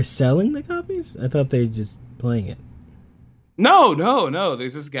They're selling the copies? I thought they were just playing it. No.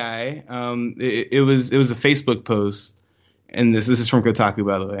 There's this guy. It was a Facebook post, and this is from Kotaku,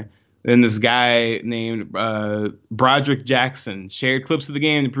 by the way. Then this guy named Broderick Jackson shared clips of the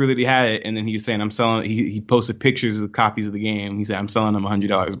game to prove that he had it, and then he was saying, "I'm selling." He posted pictures of copies of the game. He said, "I'm selling them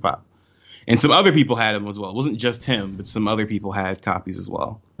 $100 a pop." And some other people had them as well. It wasn't just him, but some other people had copies as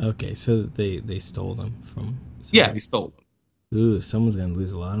well. Okay, so they stole them from. Yeah, they stole them. Ooh, someone's gonna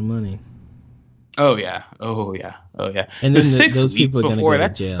lose a lot of money. Oh yeah. And then those people are gonna go to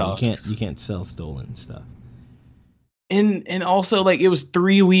jail. Sucks. You can't sell stolen stuff. And also, like, it was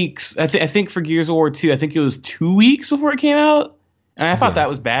 3 weeks. I think for Gears of War 2, I think it was 2 weeks before it came out. And I thought that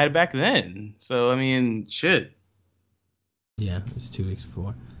was bad back then. So, I mean, shit. Yeah, it was 2 weeks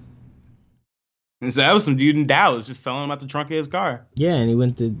before. And so that was some dude in Dallas just selling them out the trunk of his car. Yeah, and he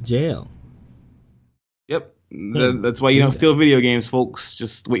went to jail. Yep. That's why you don't steal video games, folks.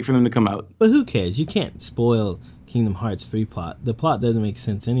 Just wait for them to come out. But who cares? You can't spoil Kingdom Hearts 3 plot. The plot doesn't make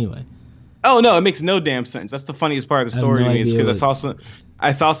sense anyway. Oh no, it makes no damn sense. That's the funniest part of the story to me, is because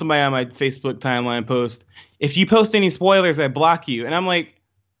I saw somebody on my Facebook timeline post, "If you post any spoilers, I block you." And I'm like,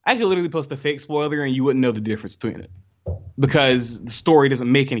 I could literally post a fake spoiler and you wouldn't know the difference between it, because the story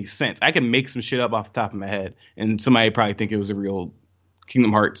doesn't make any sense. I can make some shit up off the top of my head, and somebody would probably think it was a real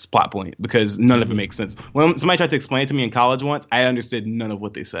Kingdom Hearts plot point, because none of it makes sense. When somebody tried to explain it to me in college once, I understood none of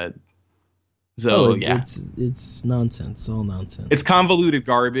what they said. So yeah, it's nonsense. It's all nonsense. It's convoluted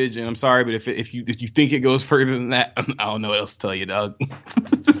garbage, and I'm sorry, but if you think it goes further than that, I don't know what else to tell you, dog.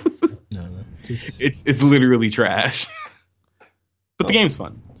 No, it's literally trash. But the game's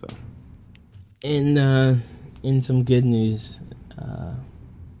fun. So, in some good news,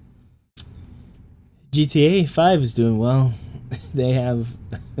 GTA 5 is doing well. They have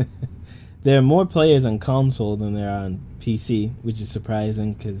there are more players on console than there are on PC, which is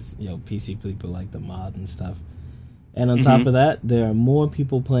surprising because PC people like the mod and stuff. And on top of that, there are more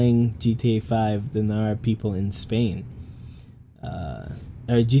people playing GTA 5 than there are people in Spain. Or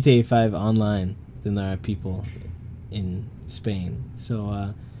GTA 5 online than there are people in Spain.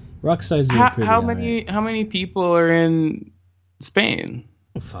 So Rockstar's doing pretty how many people are in Spain.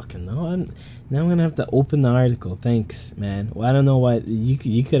 Fucking no! Now I'm gonna have to open the article. Thanks, man. Well, I don't know why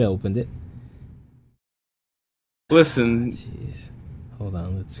you could have opened it. Listen, jeez. Hold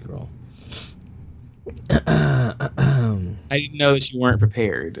on, let's scroll. I didn't know that you weren't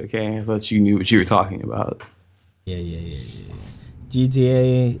prepared. Okay, I thought you knew what you were talking about. Yeah.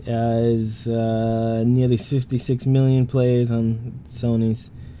 GTA is nearly 56 million players on Sony's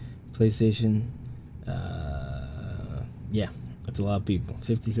PlayStation. Yeah. That's a lot of people.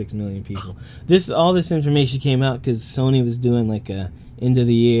 56 million people. All this information came out because Sony was doing like a end of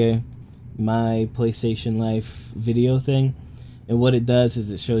the year My PlayStation Life video thing, and what it does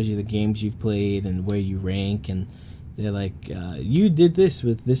is it shows you the games you've played and where you rank, and they're like, you did this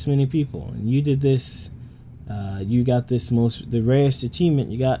with this many people, and you did this, you got this the rarest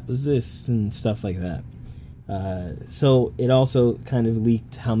achievement you got was this, and stuff like that. So it also kind of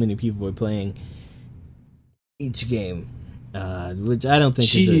leaked how many people were playing each game. Which I don't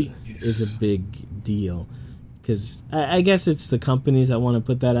think is a big deal, because I guess it's the companies that want to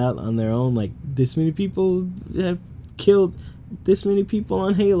put that out on their own. Like, this many people have killed this many people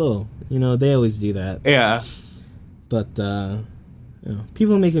on Halo. They always do that. Yeah. But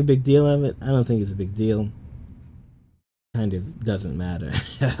people making a big deal of it. I don't think it's a big deal. Kind of doesn't matter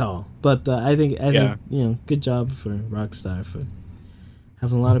at all. But I think good job for Rockstar for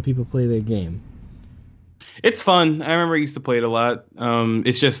having a lot of people play their game. It's fun. I remember I used to play it a lot.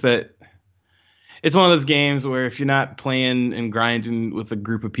 It's just that it's one of those games where if you're not playing and grinding with a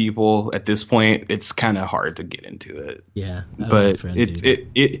group of people at this point, it's kind of hard to get into it. Yeah, but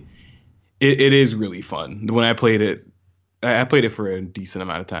it is really fun. When I played it, I played it for a decent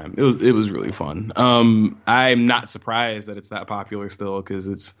amount of time. It was really fun. I'm not surprised that it's that popular still,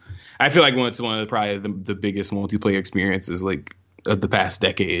 because I feel like it's one of probably the biggest multiplayer experiences like of the past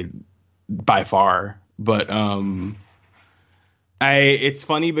decade by far. But it's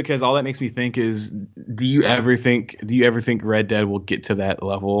funny because all that makes me think is, do you ever think Red Dead will get to that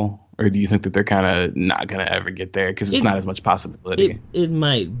level, or do you think that they're kind of not gonna ever get there because it's not as much possibility? It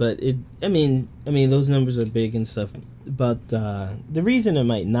might, but I mean those numbers are big and stuff. But the reason it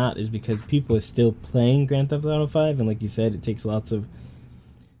might not is because people are still playing Grand Theft Auto 5, and like you said, it takes lots of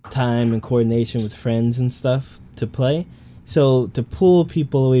time and coordination with friends and stuff to play. So to pull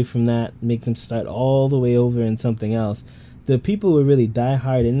people away from that, make them start all the way over in something else, the people who really die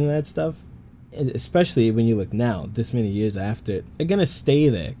hard into that stuff, especially when you look now, this many years after, are going to stay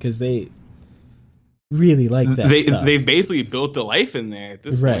there because they really like that stuff. They've basically built a life in there at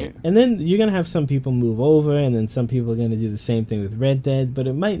this point. And then you're going to have some people move over, and then some people are going to do the same thing with Red Dead, but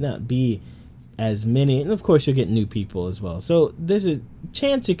it might not be as many. And of course, you'll get new people as well. So there's a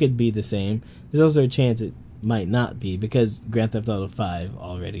chance it could be the same. There's also a chance it might not be, because Grand Theft Auto 5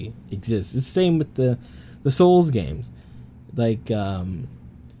 already exists. It's the same with the Souls games. Like,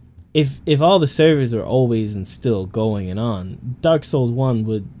 if all the servers are always and still going and on, Dark Souls 1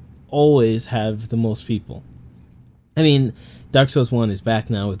 would always have the most people. I mean, Dark Souls 1 is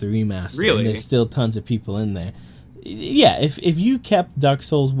back now with the remaster. Really? And there's still tons of people in there. Yeah, if you kept Dark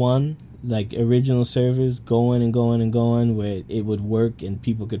Souls 1, like original servers, going and going and going, where it would work and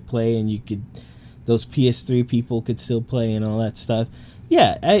people could play, and those PS3 people could still play and all that stuff.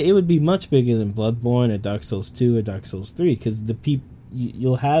 Yeah, it would be much bigger than Bloodborne or Dark Souls 2 or Dark Souls 3, because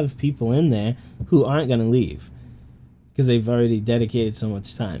you'll have people in there who aren't going to leave because they've already dedicated so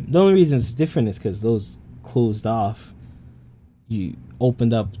much time. The only reason it's different is because those closed off. You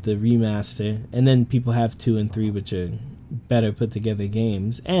opened up the remaster, and then people have 2 and 3, which are better put together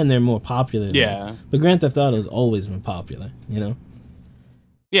games, and they're more popular. Yeah. But Grand Theft Auto's always been popular,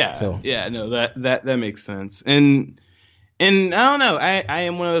 Yeah. So. Yeah, no, that makes sense. And I don't know, I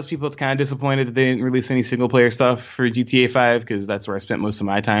am one of those people that's kind of disappointed that they didn't release any single player stuff for GTA 5, because that's where I spent most of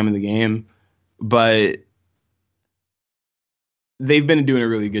my time in the game. But they've been doing a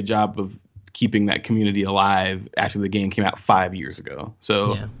really good job of keeping that community alive after the game came out 5 years ago.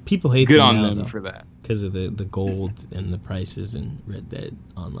 So yeah, people hate good them on now, them though, for that. because of the gold and the prices in Red Dead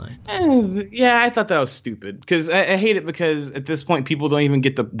Online. Yeah, I thought that was stupid, because I hate it, because at this point people don't even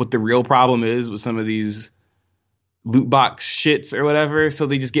get what the real problem is with some of these loot box shits or whatever, so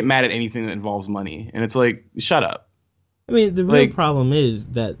they just get mad at anything that involves money, and it's like, shut up. I mean, the real problem is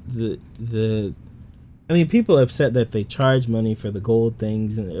that people are upset that they charge money for the gold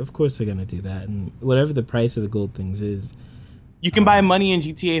things, and of course they're going to do that, and whatever the price of the gold things is, you can buy money in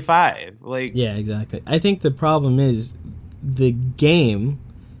GTA 5. Yeah, exactly. I think the problem is the game.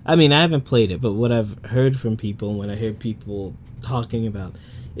 I mean, I haven't played it, but what I've heard from people, when I hear people talking about,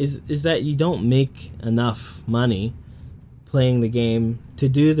 is that you don't make enough money playing the game to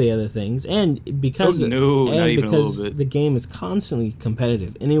do the other things, and because not even a little bit. The game is constantly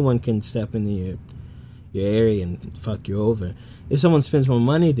competitive. Anyone can step into your area and fuck you over. If someone spends more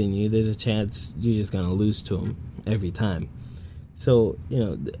money than you, there's a chance you're just gonna lose to them every time. So, you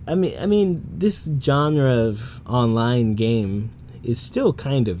know, I mean, this genre of online game is still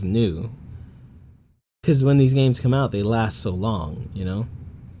kind of new, because when these games come out, they last so long, you know.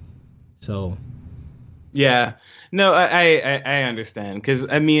 So, yeah, no, I understand, because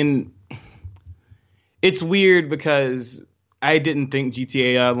I mean, it's weird because I didn't think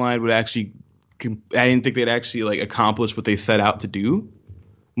GTA Online would actually. I didn't think they'd actually like accomplish what they set out to do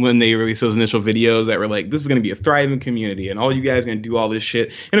when they released those initial videos that were like, this is going to be a thriving community and all you guys are going to do all this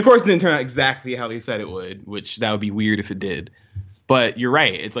shit. And of course, it didn't turn out exactly how they said it would, which that would be weird if it did. But you're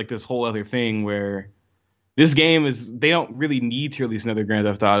right. It's like this whole other thing where this game is, they don't really need to release another Grand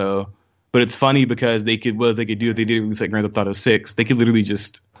Theft Auto, but it's funny because they could do if they did release like Grand Theft Auto 6, they could literally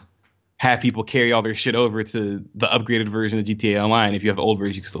just have people carry all their shit over to the upgraded version of GTA Online. If you have the old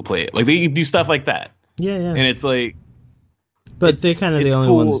version, you can still play it. Like, they do stuff like that. Yeah. And it's like... But they're kind of the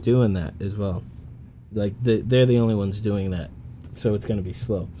only ones doing that as well. Like, they're the only ones doing that. So it's going to be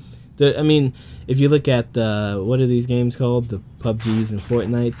slow. I mean, if you look at, what are these games called? The PUBGs and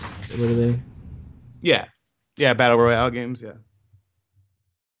Fortnites? What are they? Yeah. Yeah, Battle Royale games, yeah.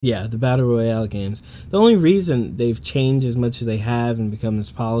 Yeah, the Battle Royale games. The only reason they've changed as much as they have and become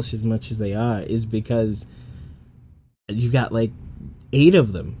as polished as much as they are is because you've got like 8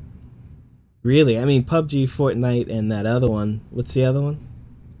 of them. Really, I mean, PUBG, Fortnite, and that other one. What's the other one?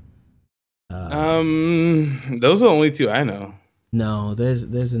 Those are the only 2 I know. No,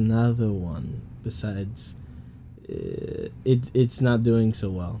 there's another one besides. It's not doing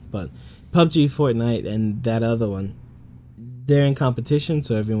so well, but PUBG, Fortnite, and that other one. They're in competition,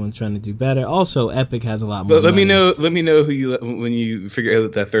 so everyone's trying to do better. Also, Epic has a lot more. But let money. me know who you when you figure out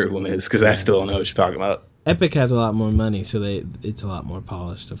what that third one is, because I still don't know what you're talking about. Epic has a lot more money, so it's a lot more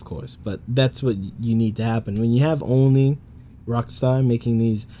polished, of course. But that's what you need to happen when you have only Rockstar making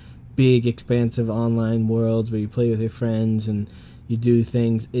these big, expansive online worlds where you play with your friends and you do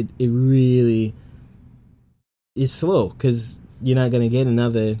things. It really is slow because you're not going to get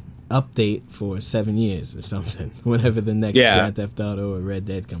another update for 7 years or something whenever the next Grand Theft Auto or Red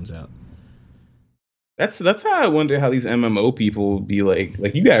Dead comes out. That's how I wonder how these MMO people be like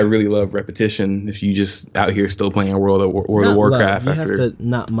you gotta really love repetition if you just out here still playing World of Warcraft you after have to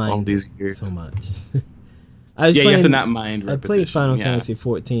not mind all these years so much. you have to not mind repetition. I played Final Fantasy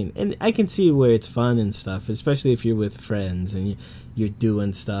 14 and I can see where it's fun and stuff, especially if you're with friends and you're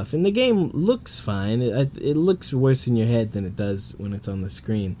doing stuff and the game looks fine. It looks worse in your head than it does when it's on the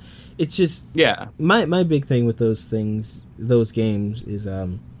screen. It's just my big thing with those games is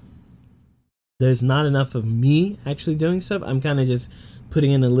there's not enough of me actually doing stuff. I'm kind of just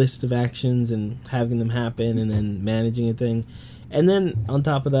putting in a list of actions and having them happen and then managing a thing. And then on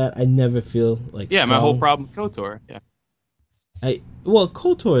top of that, I never feel like strong. My whole problem with KOTOR. Yeah.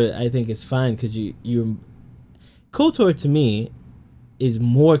 KOTOR I think is fine because you KOTOR to me is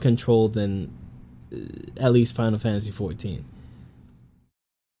more controlled than at least Final Fantasy 14.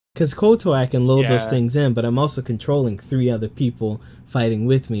 Because KOTOR, I can load those things in, but I'm also controlling 3 other people fighting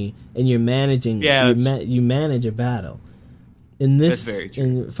with me, and you're managing. You manage a battle. In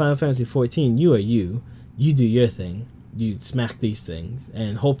Final Fantasy 14, you are you. You do your thing. You smack these things,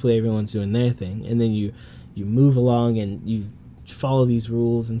 and hopefully everyone's doing their thing. And then you move along and you follow these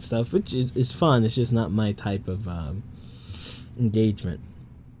rules and stuff, which is fun. It's just not my type of engagement.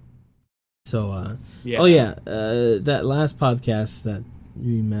 So, that last podcast that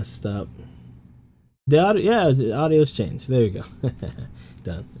we messed up. The audio's changed. There you go.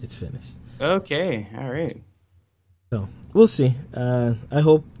 Done. It's finished. Okay. All right. So we'll see. I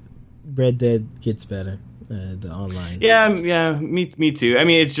hope Red Dead gets better. The online. Yeah. Me too. I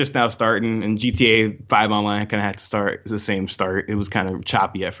mean, it's just now starting, and GTA 5 Online kind of had to start the same start. It was kind of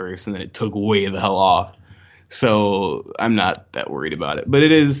choppy at first, and then it took way the hell off. So I'm not that worried about it. But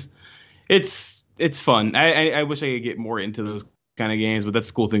it's fun. I wish I could get more into those kind of games, but that's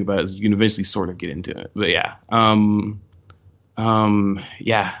the cool thing about it is you can eventually sort of get into it. But yeah. Good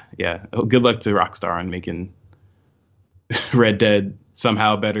luck to Rockstar on making Red Dead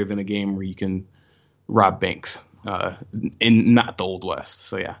somehow better than a game where you can rob banks in not the Old West.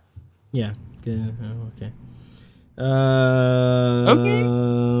 So yeah. Yeah. Good. Okay.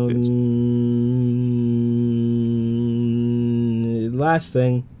 Last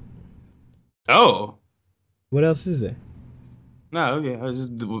thing. Oh. What else is there? No, okay. I was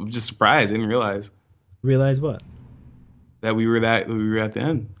just surprised. I didn't realize. Realize what? That we were at the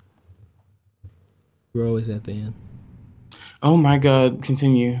end. We're always at the end. Oh my God!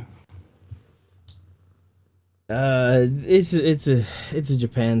 Continue. It's a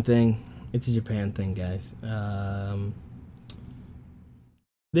Japan thing. It's a Japan thing, guys.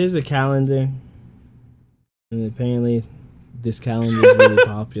 There's a calendar, and apparently this calendar is really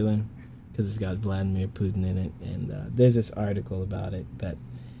popular because it's got Vladimir Putin in it. And there's this article about it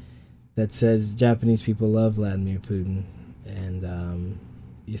that says Japanese people love Vladimir Putin, and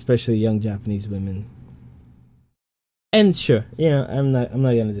especially young Japanese women. And sure, I'm not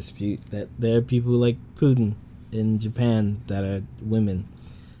gonna dispute that there are people who like Putin in Japan that are women.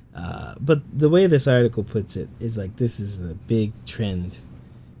 But the way this article puts it is like this is a big trend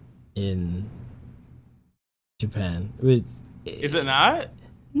in Japan. Is it not?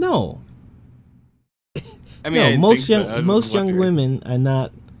 No. I mean, no, most young women are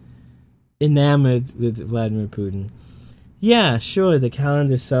not enamored with Vladimir Putin. Yeah, sure, the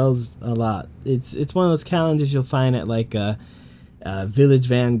calendar sells a lot. It's one of those calendars you'll find at like a Village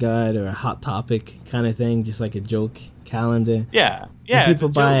Vanguard or a Hot Topic kind of thing, just like a joke calendar. Yeah. And people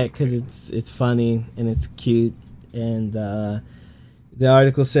buy it because it's funny and it's cute. And the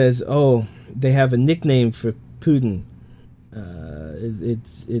article says, oh, they have a nickname for Putin.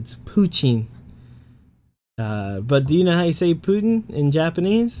 It's Putin. But do you know how you say Putin in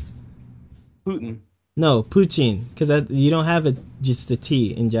Japanese? Putin. No, Putin, because you don't have just a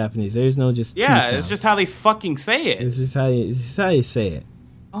T in Japanese. There's no just T sound. It's just how they fucking say it. It's just how you say it.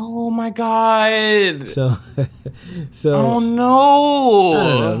 Oh my God. So oh no. I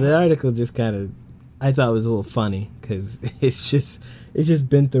don't know. The article just kind of, I thought it was a little funny because it's just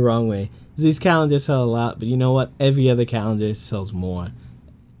bent the wrong way. These calendars sell a lot, but you know what? Every other calendar sells more.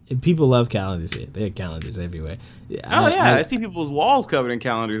 People love calendars here. There are calendars everywhere. I see people's walls covered in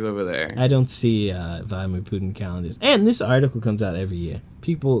calendars over there. I don't see Vladimir Putin calendars. And this article comes out every year.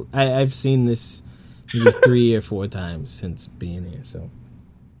 People, I've seen this maybe 3 or 4 times since being here. So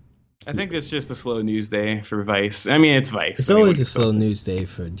I think it's just a slow news day for Vice. I mean, it's Vice. It's always a slow news day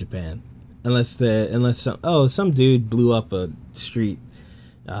for Japan, unless some dude blew up a street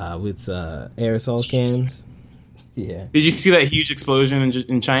with aerosol cans. Yeah. Did you see that huge explosion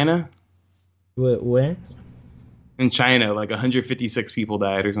in China? Where? In China, like 156 people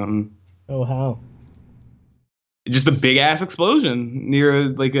died or something. Oh, how? Just a big ass explosion near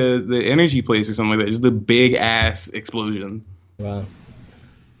like the energy place or something like that. Just a big ass explosion. Wow.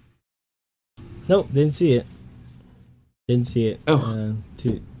 Nope, didn't see it. Oh,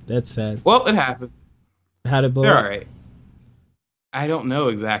 that's sad. Well, it happened. How'd it blow? They're all right. I don't know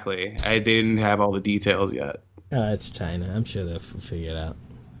exactly. I didn't have all the details yet. Oh, it's China. I'm sure they'll figure it out.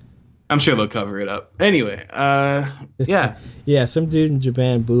 I'm sure they'll cover it up. Anyway, yeah. Yeah, some dude in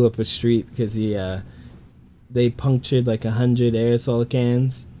Japan blew up a street because they punctured like 100 aerosol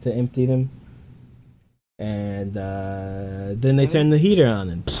cans to empty them. And then they turned the heater on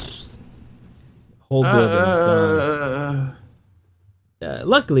and whole building gone.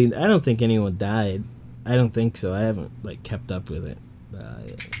 Luckily, I don't think anyone died. I don't think so. I haven't kept up with it.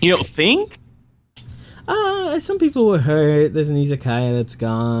 You don't think? Some people were hurt. There's an izakaya that's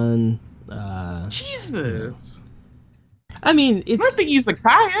gone. Jesus. I mean, it's not the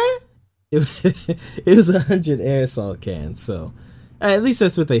izakaya. It was 100 aerosol cans, so at least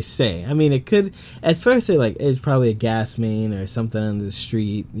that's what they say. I mean, it could at first say it's probably a gas main or something on the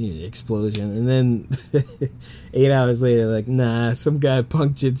street, explosion, and then 8 hours later, nah, some guy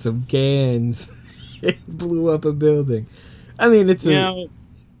punctured some cans, it blew up a building. I mean, it's sometimes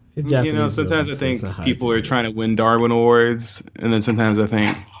I think people are trying to win Darwin Awards, and then sometimes I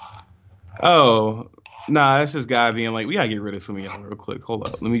think, oh, nah, that's just guy being like, we gotta get rid of some of y'all real quick. Hold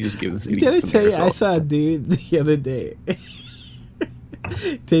up, let me just give this idiot some aerosol. Did I tell you, I saw a dude the other day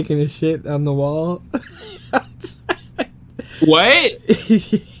taking a shit on the wall. What?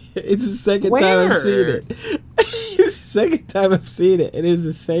 It's the second time I've seen it. It's the second time I've seen it. It is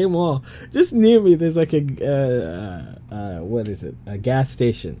the same wall. Just near me, there's what is it? A gas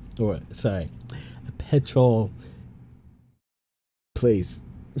station. A petrol place.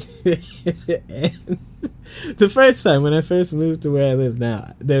 And the first time, when I first moved to where I live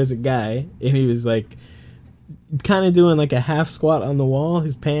now, there was a guy, and he was kind of doing a half squat on the wall,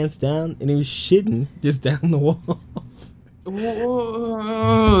 his pants down, and he was shitting just down the wall.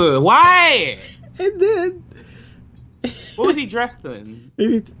 Why? And then what was he dressed in?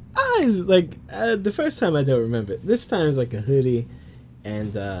 The first time I don't remember. This time it's a hoodie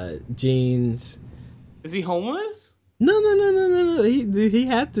and jeans. Is he homeless? No. He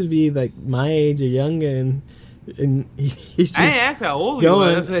had to be my age or younger, and he's just. I didn't ask how old he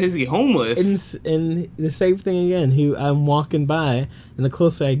was. I said, is he homeless? And the same thing again. I'm walking by, and the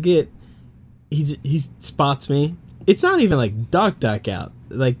closer I get, he spots me, It's not even like dark out.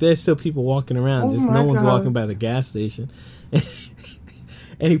 Like there's still people walking around. Just no one's walking by the gas station.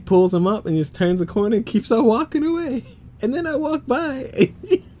 And he pulls him up and just turns the corner and keeps on walking away. And then I walk by. And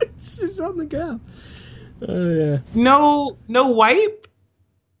it's just on the ground. Oh yeah. No wipe.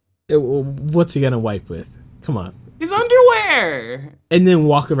 What's he gonna wipe with? Come on. His underwear. And then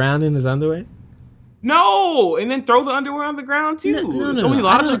walk around in his underwear? No, and then throw the underwear on the ground too. No. It's only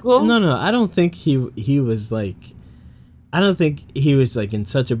logical. No. I don't think he was like. I don't think he was like in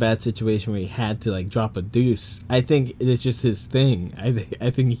such a bad situation where he had to like drop a deuce. I think it's just his thing.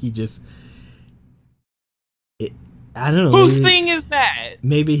 I think he just. I don't know. Whose thing is that?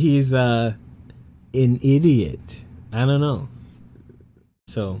 Maybe he's an idiot. I don't know.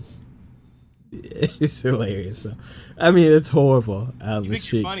 So it's hilarious though. I mean, it's horrible out in the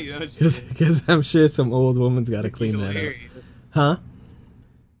street. Because I'm sure some old woman's got to clean that up. Huh?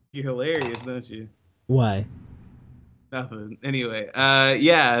 You're hilarious, don't you? Why? Nothing. Anyway,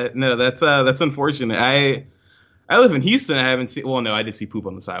 yeah, no, that's unfortunate. I live in Houston. I haven't seen. Well, no, I did see poop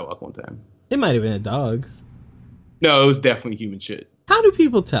on the sidewalk one time. It might have been a dog's. No, it was definitely human shit. How do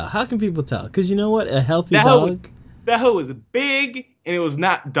people tell? How can people tell? Because you know what, a healthy dog. That hoe was big, and it was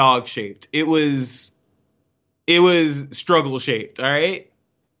not dog shaped. It was struggle shaped. All right.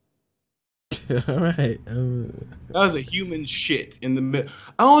 All right. That was a human shit in the middle.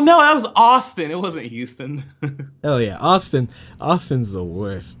 Oh no, that was Austin. It wasn't Houston. Oh yeah, Austin. Austin's the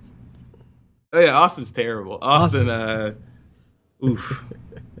worst. Oh yeah, Austin's terrible. Austin. Oof.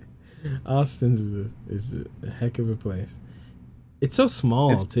 Austin is a heck of a place. It's so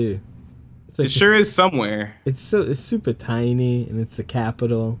small too. It's like it sure is somewhere. It's super tiny, and it's the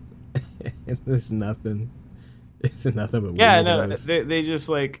capital. And there's nothing. It's nothing but weirdos. No. They just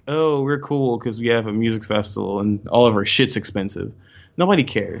like, oh, we're cool because we have a music festival and all of our shit's expensive. Nobody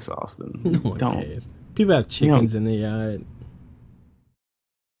cares, Austin. No one cares. People have chickens in their yard.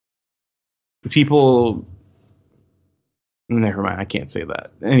 People. Never mind. I can't say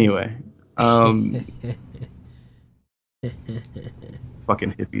that. Anyway. Fucking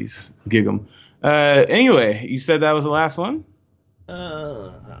hippies. Gig 'em. Anyway, you said that was the last one?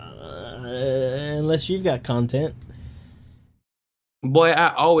 Unless you've got content. Boy,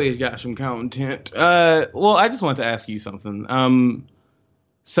 I always got some content. Well, I just wanted to ask you something.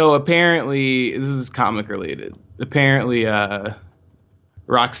 So apparently, this is comic related. Apparently,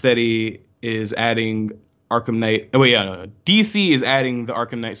 Rocksteady is adding Arkham Knight. Oh wait, no. DC is adding the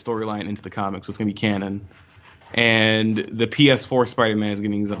Arkham Knight storyline into the comics, so it's gonna be canon. And the PS4 Spider-Man is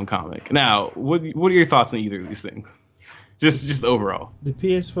getting his own comic. Now, what are your thoughts on either of these things? Just overall. The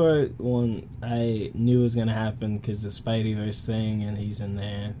PS4 one I knew was gonna happen because the Spideyverse thing, and he's in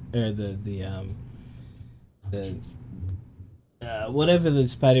there, or the whatever the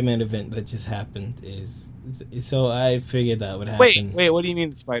Spider-Man event that just happened is. So I figured that would happen. Wait, what do you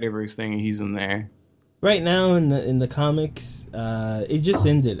mean the Spider-Verse thing? And he's in there. Right now in the comics, it just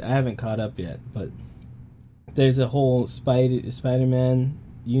ended. I haven't caught up yet, but there's a whole Spider-Man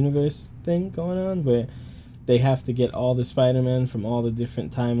universe thing going on where they have to get all the Spider-Man from all the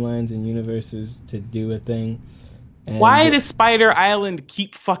different timelines and universes to do a thing. And why does Spider Island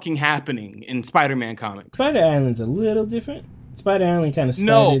keep fucking happening in Spider-Man comics? Spider Island's a little different. Spider Island kind of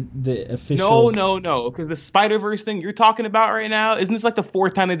started the official... No, because the Spider-Verse thing you're talking about right now, isn't this like the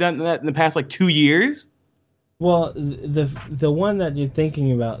fourth time they've done that in the past like 2 years? Well, the one that you're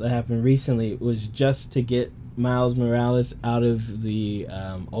thinking about that happened recently was just to get Miles Morales out of the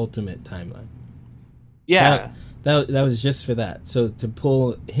Ultimate timeline. Yeah. That was just for that. So to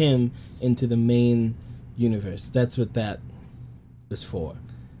pull him into the main universe. That's what that was for.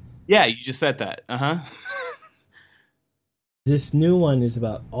 Yeah, you just said that. Uh-huh. This new one is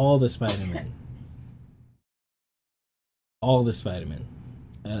about all the Spider-Man. All the Spider-Man.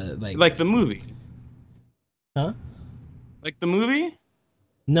 Like the movie. Huh? Like the movie?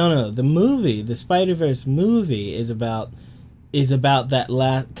 No. The movie, the Spider-Verse movie is about that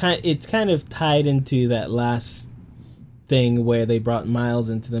last it's kind of tied into that last thing where they brought Miles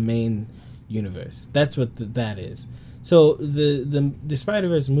into the main universe. That's what that is. So the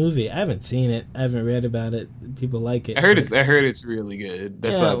Spider-Verse movie, I haven't seen it. I haven't read about it. People like it. I heard it's really good.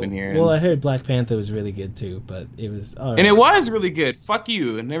 That's what I've been hearing. Well, I heard Black Panther was really good too, but it was all right. And it was really good. Fuck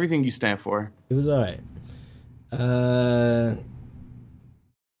you and everything you stand for. It was all right.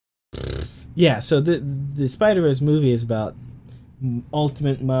 Yeah, so the Spider-Verse movie is about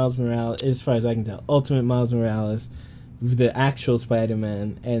Ultimate Miles Morales, as far as I can tell. Ultimate Miles Morales, the actual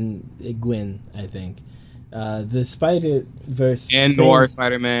Spider-Man, and Gwen, I think. The Spider-Verse and Noir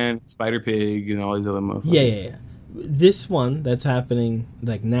Spider-Man, Spider-Pig, and all these other motherfuckers. Yeah. This one that's happening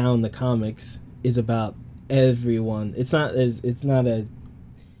like now in the comics is about everyone. It's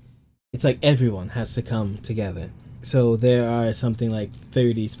like everyone has to come together. So there are something like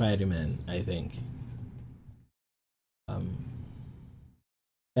 30 Spider-Men, I think.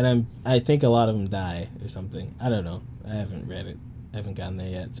 And I think a lot of them die or something. I don't know. I haven't read it. I haven't gotten there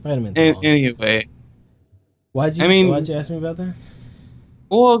yet. Spider-Man's long. Anyway, why'd you ask me about that?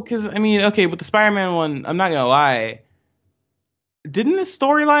 Well, because okay, with the Spider-Man one, I'm not gonna lie. Didn't the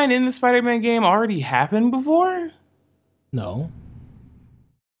storyline in the Spider-Man game already happen before? No.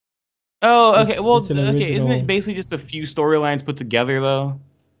 Oh, okay. Okay. Isn't it basically just a few storylines put together, though?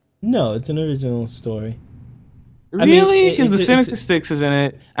 No, it's an original story. Really? Because the Sinister Six is in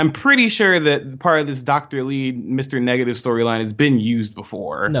it. I'm pretty sure that part of this Dr. Lee, Mr. Negative storyline has been used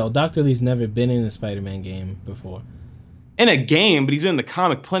before. No, Dr. Lee's never been in a Spider-Man game before. In a game, but he's been in the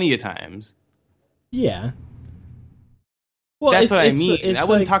comic plenty of times. Yeah. Well, that's what I mean. I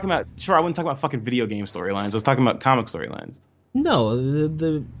wasn't talking about fucking video game storylines. I was talking about comic storylines. No,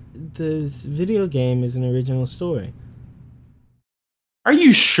 the video game is an original story. Are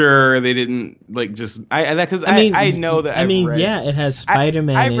you sure they didn't I know that. It has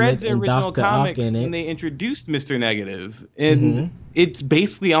Spider-Man in it the and original Dr. comics Ock in it. when they introduced Mr. Negative, and it's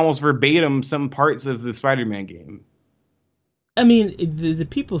basically almost verbatim some parts of the Spider-Man game. I mean, the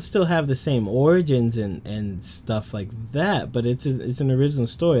people still have the same origins and stuff like that, but it's an original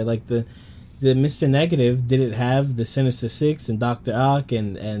story. Like the Mr. Negative, did it have the Sinister Six and Dr. Ock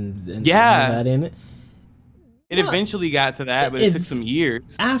and all that in it? It eventually got to that, but it took some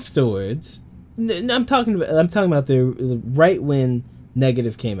years afterwards. I'm talking about the right when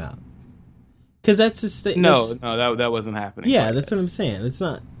Negative came out, because that's a no, that wasn't happening. Yeah, that's what I'm saying. It's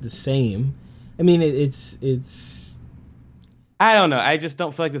not the same. I mean, it's. I don't know. I just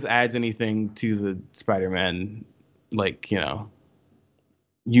don't feel like this adds anything to the Spider-Man, the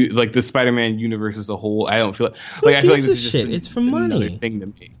Spider-Man universe as a whole. I don't feel like I feel like this is just it's for money. Another thing to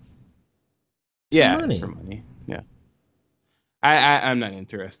me. It's for money. Yeah. I'm not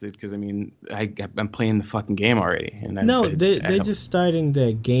interested because I'm playing the fucking game already. And they're just starting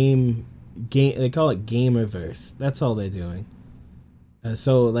their game. They call it Gamerverse. That's all they're doing.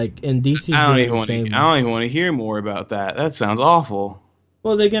 So and DC's I don't doing even want to hear more about that. That sounds awful.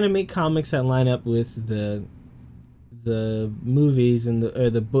 Well, they're gonna make comics that line up with the movies and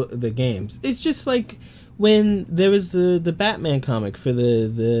the games. It's just like when there was the Batman comic for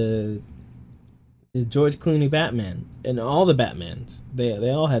the George Clooney Batman and all the Batmans.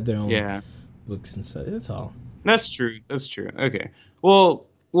 They all had their own books and stuff. That's all. That's true. Okay. Well,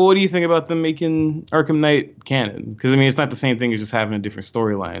 what do you think about them making Arkham Knight canon? Because it's not the same thing as just having a different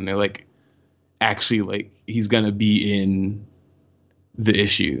storyline. They're actually he's gonna be in the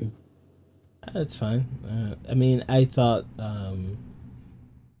issue. That's fine. I thought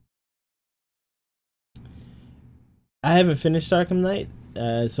I haven't finished Arkham Knight,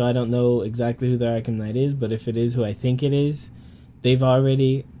 so I don't know exactly who the Arkham Knight is. But if it is who I think it is, they've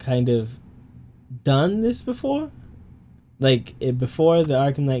already kind of done this before. Before the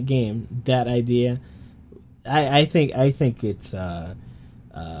Arkham Knight game, that idea, I think it's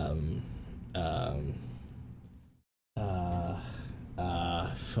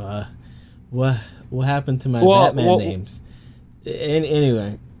what happened to my Batman names?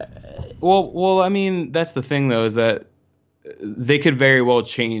 Anyway, that's the thing though, is that they could very well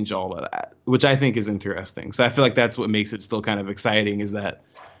change all of that, which I think is interesting. So I feel like that's what makes it still kind of exciting, is that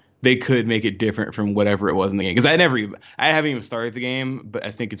they could make it different from whatever it was in the game. Because I haven't even started the game, but I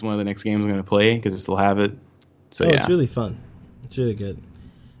think it's one of the next games I'm going to play because I still have it. So it's really fun. It's really good.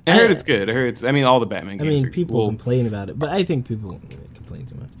 I heard it's good. All the Batman games. People complain about it, but I think people complain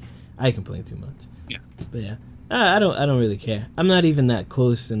too much. I complain too much. Yeah. But yeah, I don't really care. I'm not even that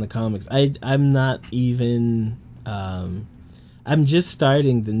close in the comics. I'm not even. I'm just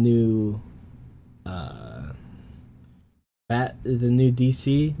starting the new. The new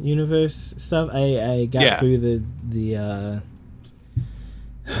DC universe stuff. I got through the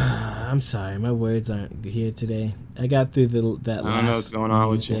I'm sorry, my words aren't here today. I got through that last know what's going on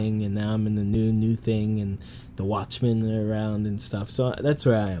with thing, and now I'm in the new thing, and the Watchmen are around and stuff. So that's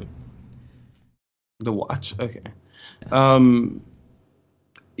where I am. The Watch, okay.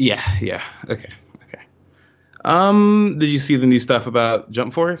 Yeah, okay. Did you see the new stuff about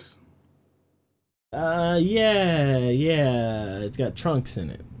Jump Force? Yeah. It's got Trunks in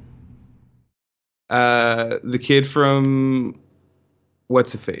it. The kid from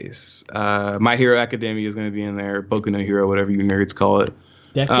what's the face? My Hero Academia is going to be in there. Boku no Hero, whatever you nerds call it.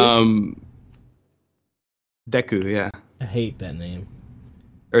 Deku. Deku, yeah. I hate that name.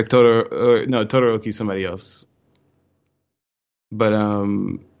 Or Todoroki's somebody else. But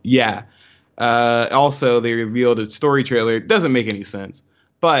yeah, Also, they revealed a story trailer. It doesn't make any sense,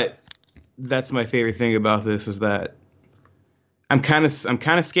 but that's my favorite thing about this is that I'm kind of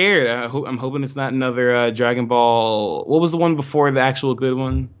scared. I'm hoping it's not another Dragon Ball. What was the one before the actual good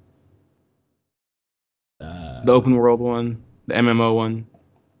one? The open world one, the MMO one.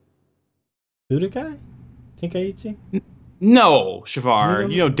 Budokai? Tenkaichi? No,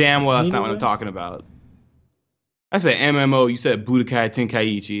 Shavar. You know damn well that's not what I'm talking about. I said MMO. You said Budokai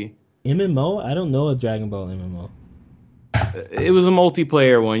Tenkaichi. MMO? I don't know a Dragon Ball MMO. It was a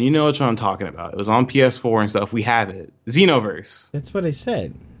multiplayer one. You know what I'm talking about. It was on PS4 and stuff. We have it. Xenoverse. That's what I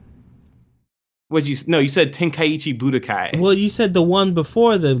said. No, you said Tenkaichi Budokai. Well, you said the one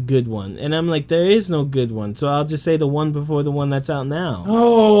before the good one, and I'm like, there is no good one, so I'll just say the one before the one that's out now.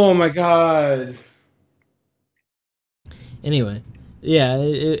 Oh my god. Anyway, yeah,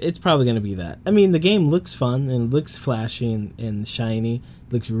 it's probably going to be that. I mean, the game looks fun and looks flashy and shiny.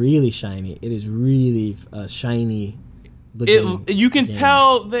 It looks really shiny. It is really shiny looking. You can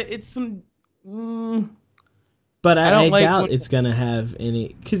tell that it's some... But I doubt it's going to have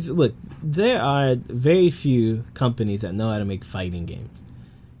any... Because, look, there are very few companies that know how to make fighting games.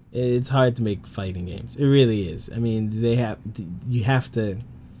 It's hard to make fighting games. It really is. I mean, you have to...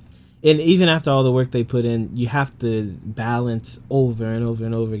 And even after all the work they put in, you have to balance over and over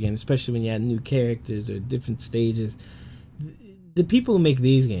and over again, especially when you add new characters or different stages. The people who make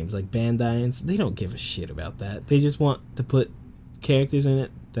these games, like Bandai, they don't give a shit about that. They just want to put characters in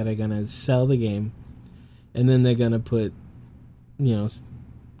it that are going to sell the game. And then they're going to put,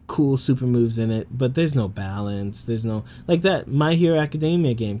 cool super moves in it. But there's no balance. There's no... Like that My Hero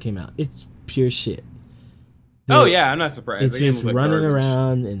Academia game came out. It's pure shit. I'm not surprised. It's just running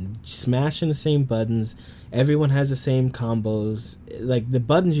around and smashing the same buttons. Everyone has the same combos. Like, the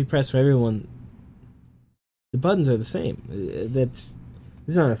buttons you press for everyone, the buttons are the same. It's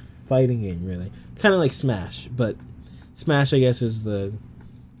not a fighting game, really. Kind of like Smash, but Smash, I guess, is the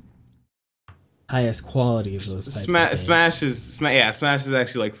highest quality of those types of games. Smash is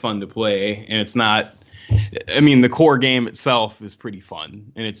actually like fun to play, and it's not... I mean, the core game itself is pretty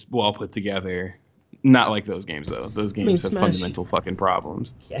fun, and it's well put together. Not like those games, though. Those games have fundamental fucking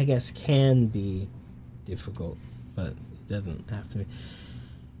problems. I guess can be difficult, but it doesn't have to be.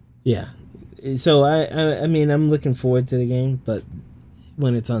 Yeah. So, I mean, I'm looking forward to the game, but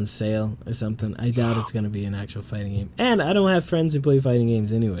when it's on sale or something, I doubt it's going to be an actual fighting game. And I don't have friends who play fighting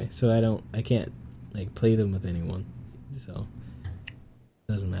games anyway, so I can't, play them with anyone. So, it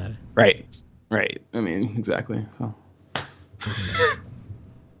doesn't matter. Right. I mean, exactly. So. Doesn't matter.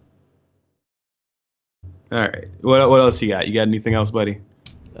 All right. What else you got? You got anything else, buddy?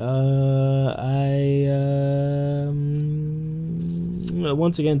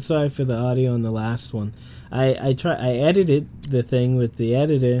 Once again, sorry for the audio on the last one. I edited the thing with the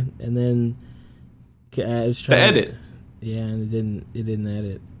editor, and then I was trying to edit. Yeah, and it didn't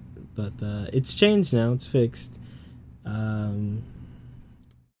edit, but it's changed now. It's fixed. There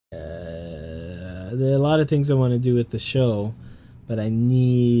are a lot of things I want to do with the show, but I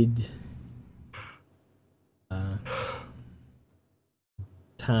need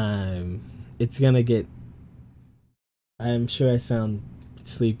time. It's gonna get... I'm sure I sound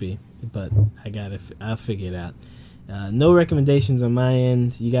sleepy, but I'll figure it out. No recommendations on my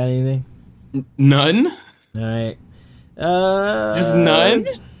end. You got anything? None? Alright. Just none?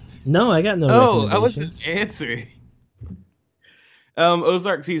 No, I got no recommendations. I wasn't answering.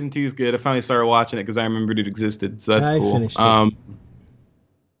 Ozark Season 2 is good. I finally started watching it because I remembered it existed, so that's cool. Finished it.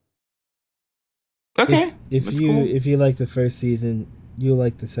 Okay. If you like the first season, you'll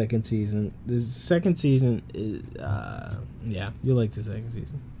like the second season. The second season is, you'll like the second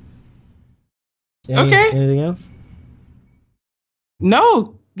season. Anything else?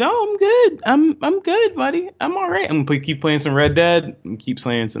 No, I'm good. I'm good, buddy. I'm all right. I'm gonna keep playing some Red Dead and keep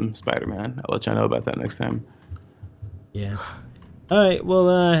playing some Spider-Man. I'll let y'all know about that next time. Yeah. All right.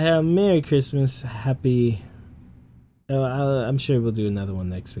 Well, Merry Christmas. Happy. I'm sure we'll do another one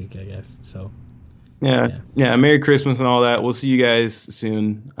next week, I guess. So. Yeah. Merry Christmas and all that. We'll see you guys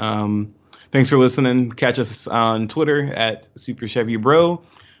soon. Thanks for listening. Catch us on Twitter at Super Chevy Bro.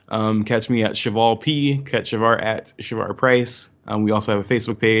 Catch me at Cheval P. Catch Shavar at Shavar Price. We also have a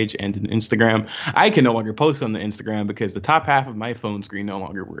Facebook page and an Instagram. I can no longer post on the Instagram because the top half of my phone screen no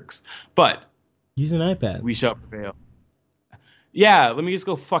longer works. But use an iPad. We shall prevail. Yeah, let me just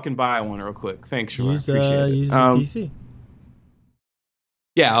go fucking buy one real quick. Thanks, Shavar. Appreciate it. Use the PC.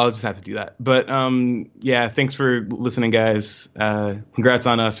 Yeah, I'll just have to do that. But thanks for listening, guys. Congrats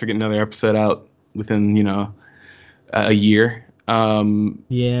on us for getting another episode out within, a year. I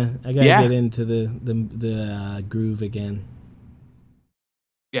gotta get into the groove again.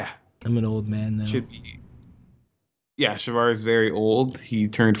 Yeah, I'm an old man now. Should be. Yeah, Shavar is very old. He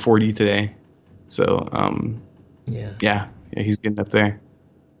turned 40 today. So, yeah, he's getting up there.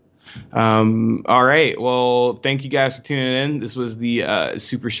 All right. Well, thank you guys for tuning in. This was the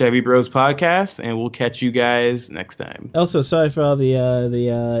Super Chevy Bros podcast, and we'll catch you guys next time. Also, sorry for all the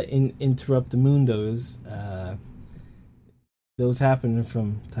interruptamundos. Those happen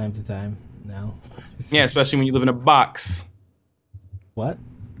from time to time now. Yeah, especially when you live in a box. What?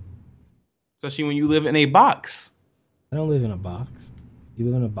 Especially when you live in a box. I don't live in a box. You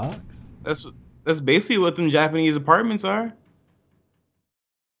live in a box? That's basically what them Japanese apartments are.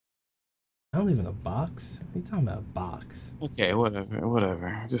 I don't live in a box. What are you talking about, a box? Okay,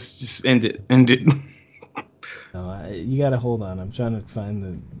 whatever. Just end it. No, you gotta hold on. I'm trying to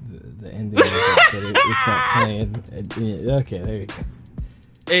find the ending of it, but it's not playing. Okay, there you go.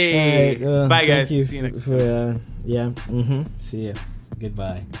 Hey, right, bye guys. Thank you See you next time. See ya.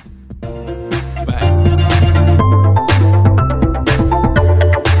 Goodbye.